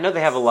 I know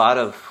they have a lot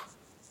of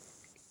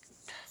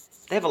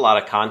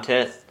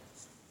content,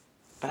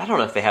 but I don't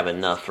know if they have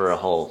enough for a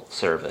whole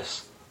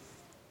service.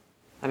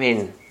 I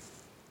mean,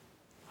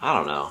 I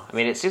don't know. I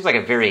mean, it seems like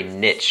a very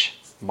niche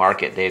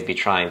market they'd be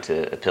trying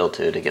to appeal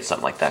to get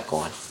something like that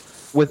going.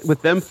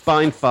 With them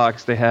buying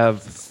Fox, they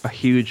have a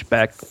huge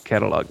back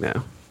catalog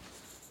now.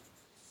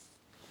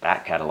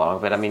 Back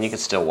catalog, but I mean, you can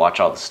still watch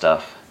all the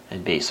stuff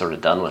and be sort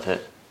of done with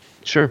it.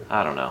 Sure.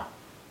 I don't know.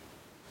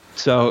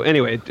 So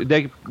anyway,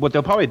 what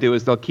they'll probably do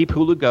is they'll keep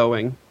Hulu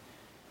going,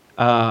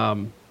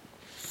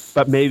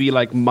 but maybe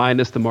like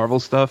minus the Marvel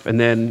stuff, and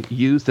then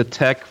use the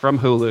tech from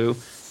Hulu,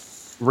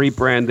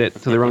 rebrand it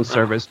to their own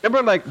service.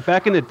 Remember, like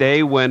back in the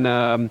day when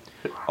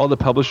all the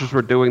publishers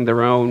were doing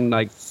their own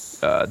like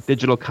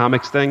digital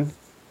comics thing,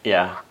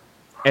 Yeah.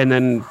 and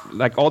then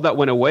like all that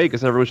went away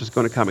because everyone was just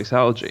going to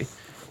Comixology.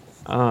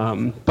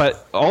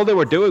 But all they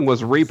were doing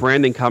was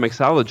rebranding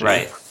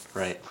Comixology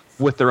Right.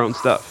 with their own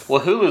stuff.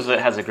 Well, Hulu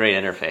has a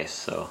great interface,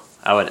 so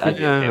I'd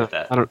be okay with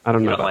that. I don't know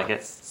You don't about like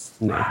it?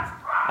 No,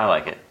 I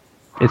like it.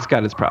 it's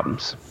got its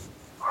problems.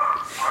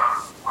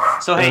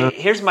 So hey,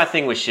 here's my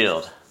thing with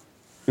Shield.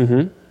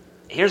 Mm-hmm.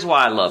 Here's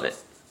why I love it.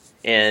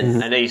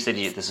 And I know you said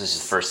this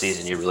is the first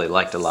season you really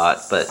liked a lot,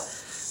 but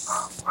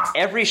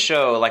every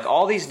show, like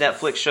all these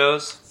Netflix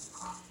shows,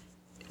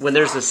 when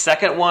there's a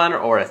second one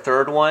or a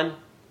third one,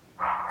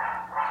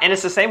 and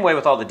it's the same way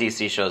with all the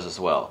DC shows as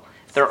well,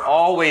 they're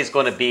always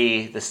going to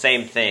be the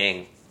same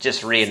thing,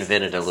 just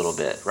reinvented a little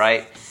bit,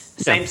 right?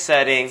 Same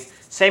setting,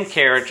 same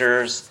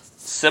characters,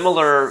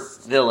 similar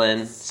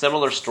villain,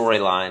 similar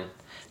storyline.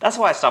 That's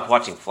why I stopped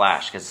watching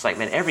Flash, because it's like,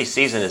 man, every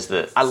season is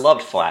I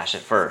loved Flash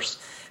at first,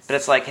 but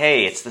it's like,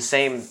 hey, it's the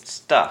same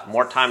stuff,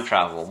 more time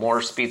travel,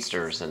 more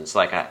speedsters, and it's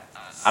like, I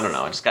don't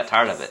know, I just got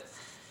tired of it.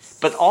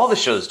 But all the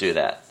shows do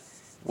that,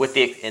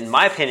 in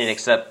my opinion,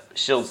 except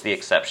Shield's the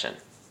exception.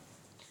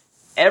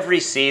 Every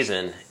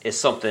season is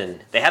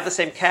something, they have the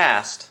same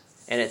cast,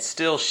 and it's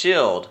still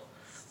Shield,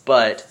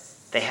 but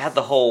they had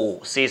the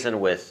whole season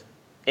with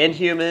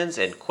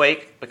Inhumans and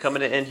Quake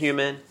becoming an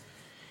Inhuman,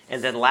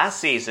 and then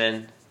last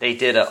season they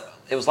did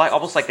it was like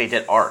almost like they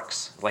did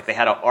arcs, like they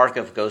had an arc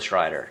of Ghost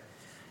Rider,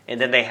 and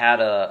then they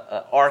had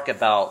a arc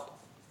about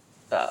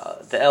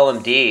the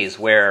LMDs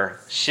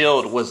where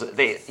Shield was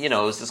it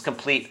was this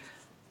complete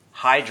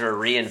Hydra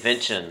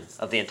reinvention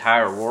of the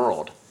entire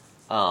world,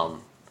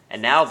 and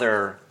now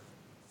they're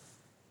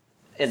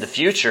in the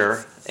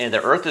future and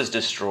the Earth is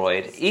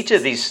destroyed. Each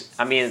of these,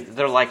 I mean,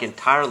 they're like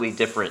entirely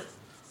different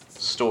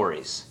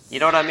stories. You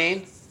know what I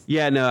mean?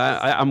 Yeah, no,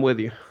 I'm with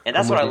you. And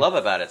that's what I love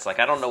about it. It's like,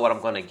 I don't know what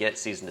I'm going to get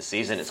season to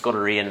season. It's going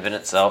to reinvent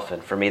itself,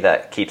 and for me,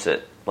 that keeps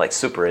it like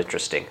super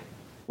interesting.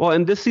 Well,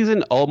 and this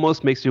season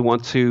almost makes me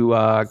want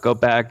to go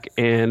back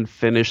and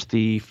finish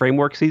the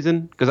Framework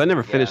season, because I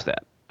never finished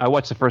that. I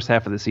watched the first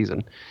half of the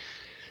season.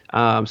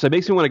 So it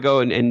makes me want to go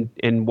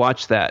and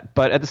watch that.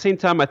 But at the same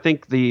time, I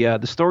think the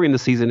story in the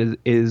season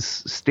is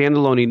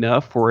standalone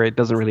enough where it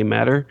doesn't really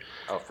matter.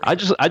 Oh, for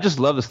sure. I just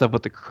love the stuff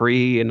with the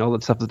Kree and all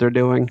that stuff that they're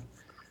doing.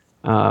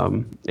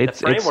 The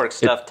Framework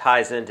stuff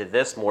ties into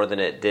this more than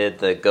it did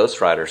the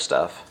Ghost Rider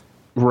stuff.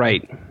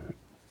 Right.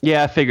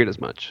 Yeah, I figured as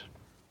much.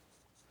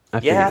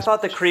 I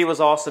thought the Kree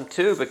was awesome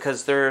too,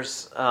 because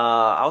there's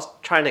I was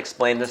trying to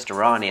explain this to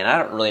Ronnie, and I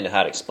don't really know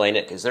how to explain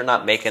it because they're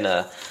not making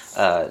a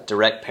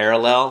direct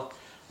parallel.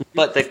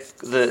 But the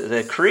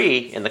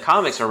Kree in the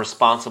comics are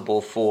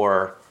responsible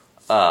for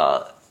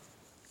the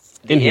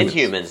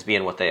Inhumans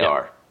being what they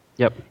are.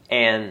 Yep.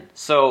 And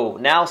so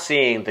now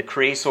seeing the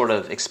Kree sort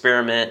of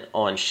experiment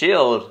on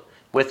S.H.I.E.L.D.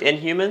 with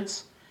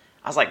Inhumans,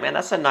 I was like, man,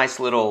 that's a nice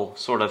little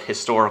sort of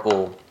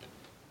historical,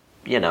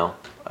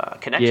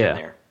 connection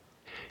there.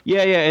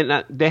 Yeah,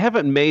 and they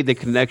haven't made the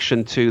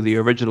connection to the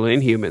original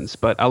Inhumans,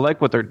 but I like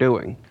what they're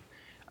doing.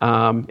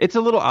 It's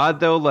a little odd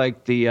though,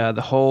 like the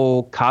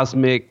whole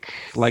cosmic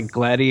like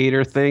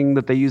gladiator thing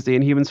that they use the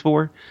Inhumans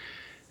for.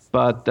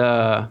 But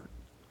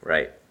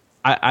Right.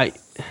 I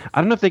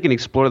don't know if they can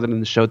explore that in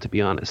the show, to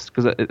be honest,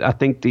 because I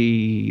think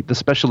the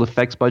special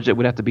effects budget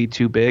would have to be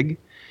too big.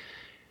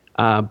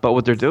 But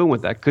what they're doing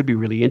with that could be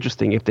really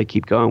interesting if they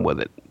keep going with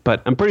it.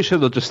 But I'm pretty sure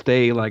they'll just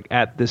stay like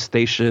at this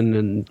station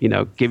and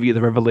give you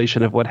the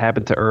revelation of what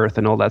happened to Earth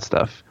and all that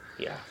stuff.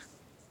 Yeah.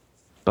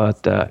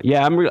 But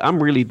yeah,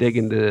 I'm really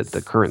digging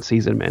the current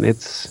season, man.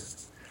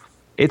 It's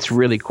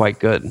really quite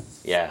good.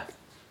 Yeah.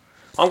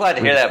 I'm glad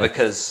to hear that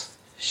because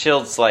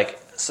Shield's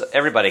so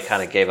everybody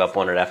kind of gave up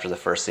on it after the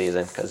first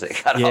season because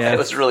it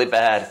was really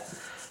bad.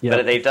 Yeah.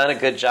 But they've done a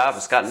good job.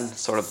 It's gotten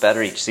sort of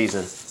better each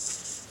season.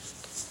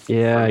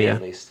 Yeah, for me, yeah.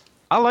 At least.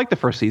 I like the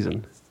first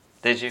season.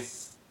 Did you?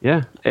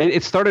 Yeah,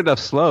 it started off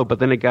slow, but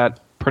then it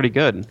got pretty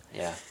good.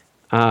 Yeah.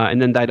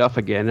 And then died off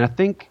again. And I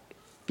think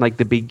like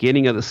the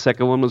beginning of the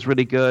second one was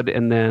really good,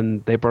 and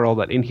then they brought all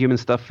that Inhuman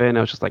stuff in.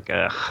 I was just like,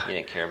 ugh. You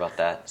didn't care about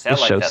that. See, I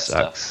This like show that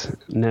sucks. stuff.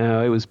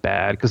 No, it was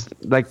bad because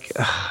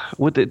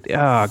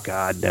oh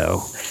god,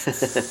 no.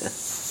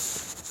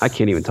 I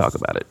can't even talk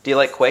about it. Do you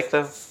like Quake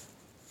though?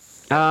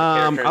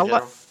 character in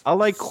general? I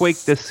like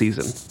Quake this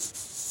season,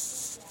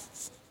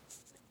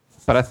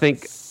 but I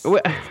think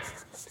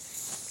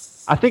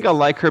I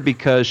like her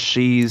because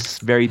she's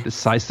very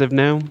decisive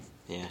now.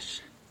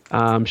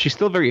 Yeah. She's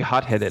still very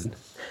hot-headed.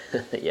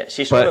 Yeah,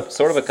 she's sort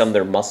of become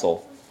their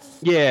muscle.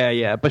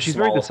 Yeah, but she's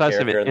very Smallest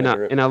decisive, character in the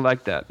group. and I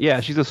like that.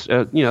 Yeah, she's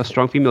a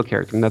strong female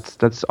character, and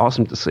that's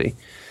awesome to see.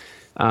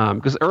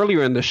 Because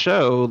earlier in the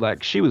show,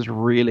 like she was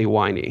really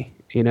whiny.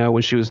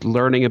 When she was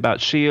learning about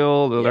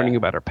S.H.I.E.L.D., learning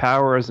about her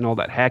powers and all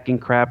that hacking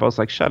crap, I was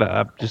like, shut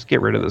up, just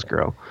get rid of this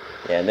girl.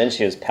 Yeah, and then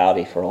she was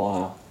pouty for a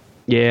while.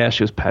 Yeah,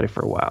 she was pouty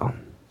for a while.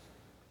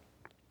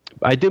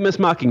 I do miss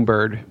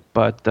Mockingbird,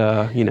 but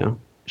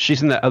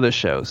she's in that other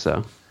show,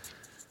 so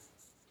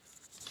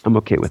I'm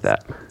okay with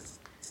that.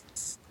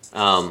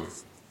 Well,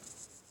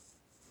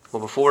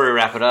 before we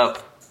wrap it up,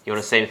 you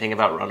want to say anything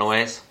about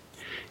Runaways?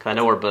 Because I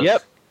know we're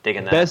both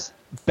digging that.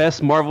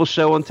 Best Marvel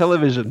show on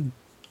television,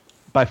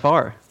 by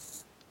far.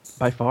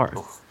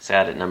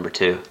 Sad at number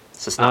 2.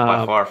 So it's not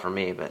by far for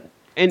me, but.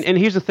 And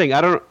here's the thing,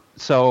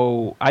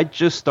 So I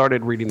just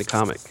started reading the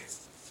comic.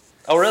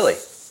 Oh, really?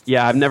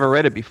 Yeah, I've never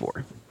read it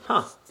before.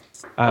 Huh.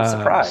 I'm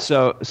surprised.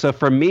 So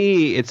for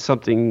me, it's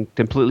something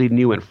completely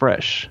new and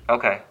fresh.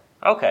 Okay.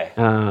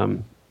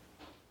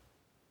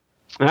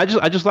 And I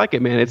just like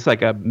it, man. It's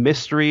like a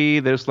mystery.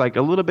 There's like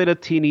a little bit of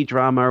teeny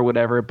drama or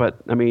whatever, but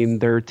I mean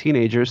they're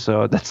teenagers,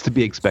 so that's to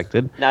be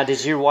expected. Now,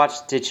 did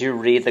you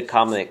read the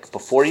comic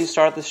before you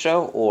started the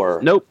show,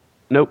 or Nope.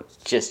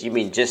 You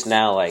mean just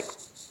now, like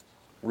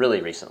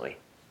really recently?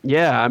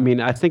 Yeah, I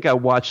mean I think I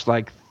watched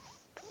like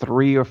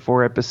 3 or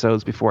 4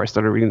 episodes before I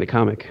started reading the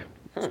comic.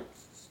 Yep.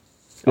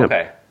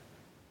 Okay.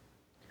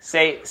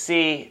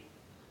 See,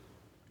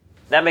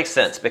 that makes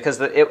sense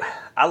because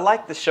I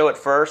liked the show at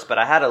first, but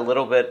I had a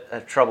little bit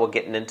of trouble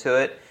getting into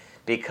it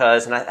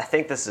because, and I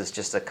think this is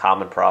just a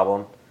common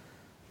problem.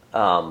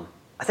 I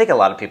think a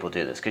lot of people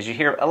do this because you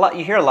hear a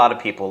lot of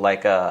people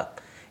like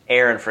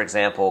Aaron, for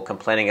example,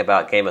 complaining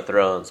about Game of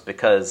Thrones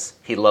because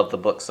he loved the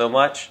book so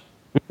much.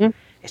 Mm-hmm.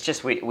 It's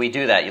just we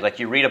do that.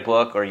 You read a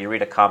book or you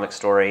read a comic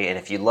story, and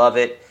if you love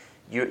it,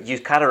 you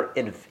kind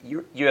of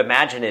you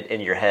imagine it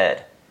in your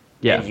head,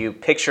 and you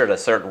picture it a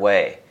certain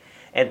way.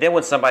 And then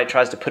when somebody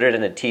tries to put it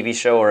in a TV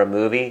show or a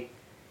movie,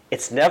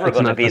 it's never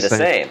going to be the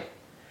same.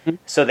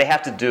 So they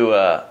have to do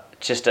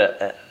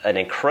an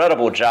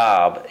incredible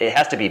job. It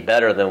has to be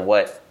better than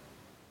what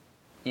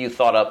you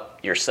thought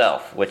up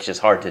yourself, which is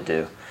hard to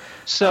do.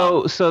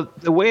 So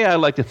the way I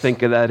like to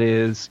think of that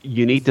is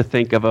you need to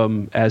think of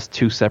them as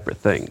 2 separate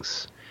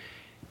things.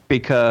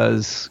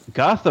 Because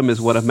Gotham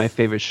is one of my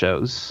favorite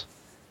shows.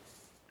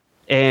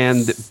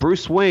 And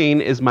Bruce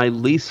Wayne is my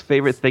least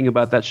favorite thing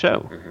about that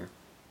show. Mm-hmm.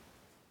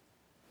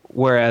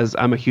 Whereas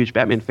I'm a huge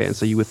Batman fan,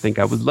 so you would think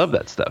I would love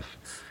that stuff.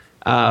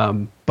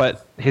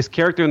 But his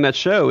character in that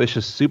show is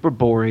just super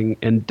boring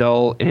and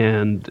dull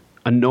and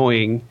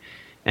annoying.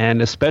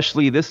 And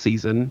especially this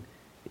season,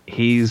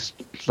 he's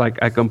like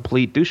a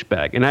complete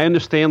douchebag. And I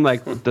understand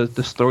like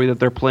the story that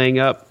they're playing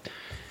up,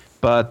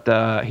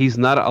 but he's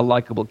not a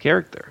likable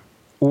character.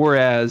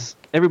 Whereas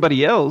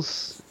everybody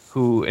else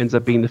who ends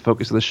up being the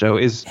focus of the show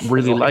is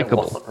really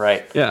likable.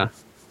 Right. Yeah.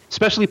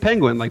 Especially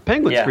Penguin. Like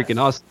Penguin's freaking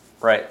awesome.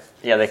 Right.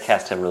 Yeah, they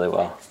cast him really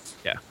well.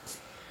 Yeah.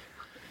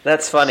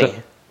 That's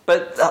funny.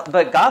 But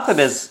Gotham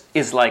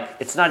is like,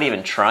 it's not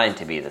even trying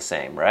to be the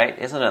same, right?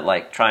 Isn't it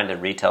like trying to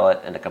retell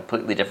it in a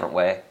completely different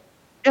way?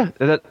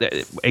 Yeah,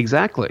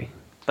 exactly.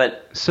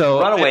 But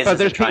so, Runaways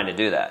isn't trying to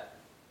do that.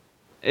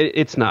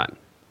 It's not.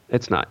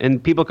 It's not.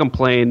 And people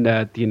complain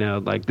that,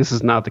 like this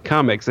is not the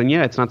comics. And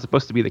yeah, it's not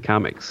supposed to be the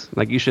comics.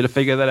 Like you should have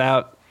figured that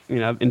out,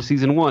 in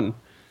season 1.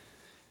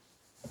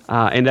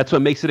 And that's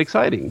what makes it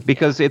exciting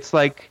because it's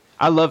like,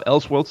 I love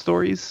Elseworld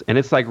stories, and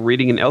it's like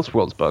reading an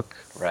Elseworlds book,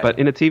 but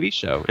in a TV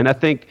show. And I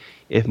think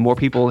if more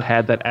people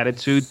had that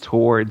attitude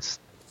towards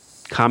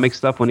comic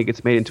stuff when it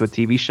gets made into a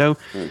TV show,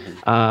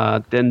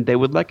 then they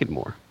would like it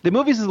more. The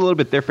movies is a little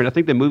bit different. I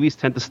think the movies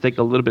tend to stick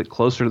a little bit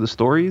closer to the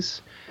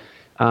stories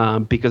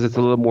because it's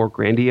a little more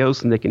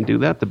grandiose and they can do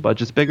that. The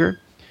budget's bigger.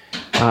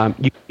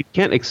 You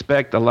can't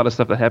expect a lot of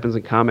stuff that happens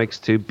in comics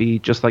to be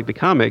just like the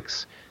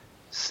comics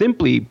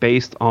simply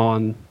based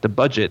on the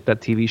budget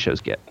that TV shows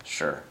get.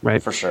 Sure.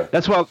 Right? For sure.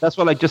 That's why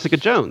like Jessica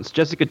Jones.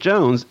 Jessica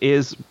Jones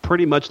is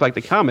pretty much like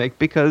the comic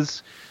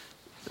because,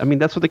 I mean,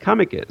 that's what the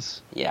comic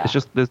is. Yeah. It's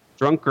just this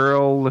drunk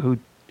girl who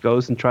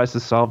goes and tries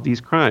to solve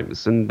these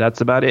crimes, and that's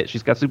about it.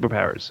 She's got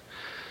superpowers.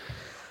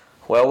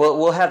 Well,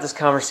 we'll have this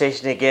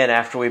conversation again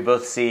after we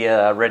both see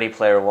Ready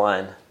Player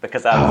One,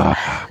 because that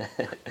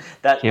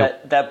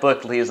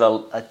book leaves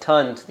a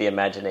ton to the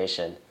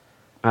imagination.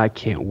 I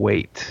can't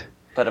wait.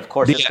 But of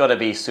course, it's going to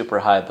be super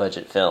high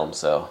budget film.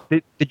 So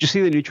did you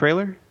see the new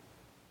trailer?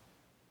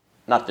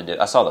 Not the new.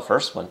 I saw the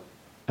first one.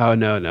 Oh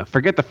no!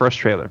 Forget the first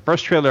trailer.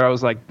 First trailer, I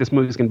was like, this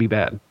movie's gonna be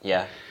bad.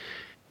 Yeah.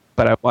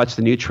 But I watched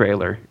the new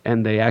trailer,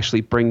 and they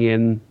actually bring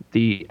in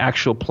the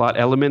actual plot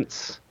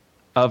elements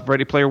of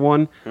Ready Player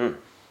One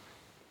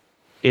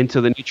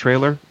into the new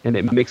trailer, and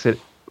it makes it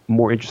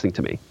more interesting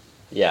to me.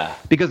 Yeah.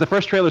 Because the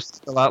first trailer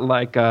is a lot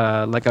like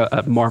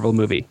a Marvel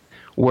movie,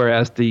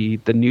 whereas the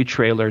new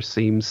trailer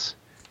seems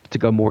to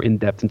go more in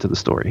depth into the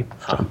story.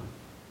 So,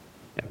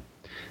 yeah.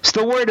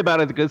 Still worried about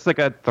it because it's like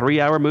a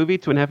 3-hour movie,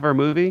 2.5-hour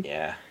movie.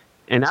 Yeah.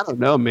 And I don't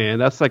know, man.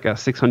 That's like a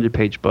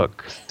 600-page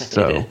book.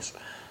 So. It is.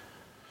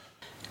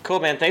 Cool,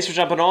 man. Thanks for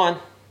jumping on.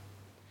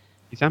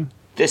 Anytime.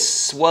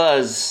 This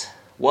was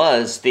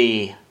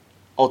the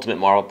Ultimate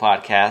Marvel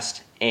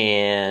Podcast,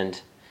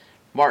 and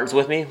Martin's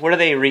with me. Where do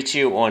they reach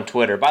you on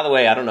Twitter? By the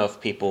way, I don't know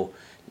if people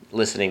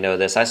listening know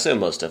this. I assume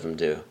most of them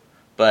do.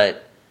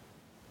 But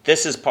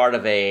this is part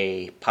of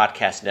a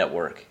podcast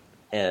network,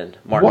 and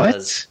Martin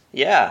does.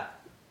 Yeah.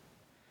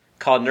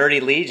 Called Nerdy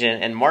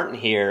Legion, and Martin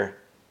here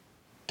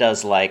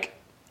does like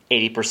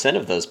 80%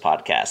 of those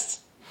podcasts.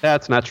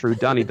 That's not true.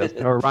 Ronnie does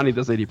 80%.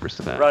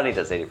 Ronnie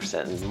does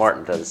 80%, and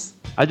Martin does.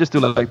 I just do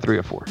like 3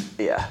 or 4.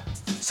 Yeah.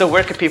 So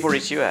where can people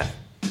reach you at?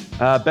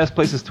 Best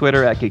place is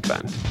Twitter at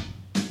Geekvine.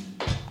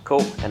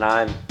 Cool. And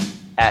I'm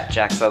at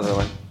Jack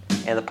Sutherland,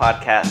 and the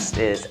podcast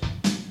is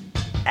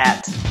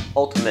at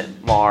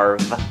Ultimate Marv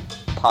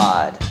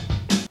Pod.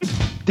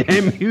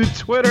 Damn you,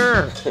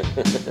 Twitter!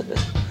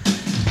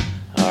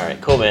 All right.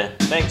 Cool, man.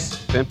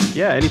 Thanks.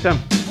 Yeah, anytime.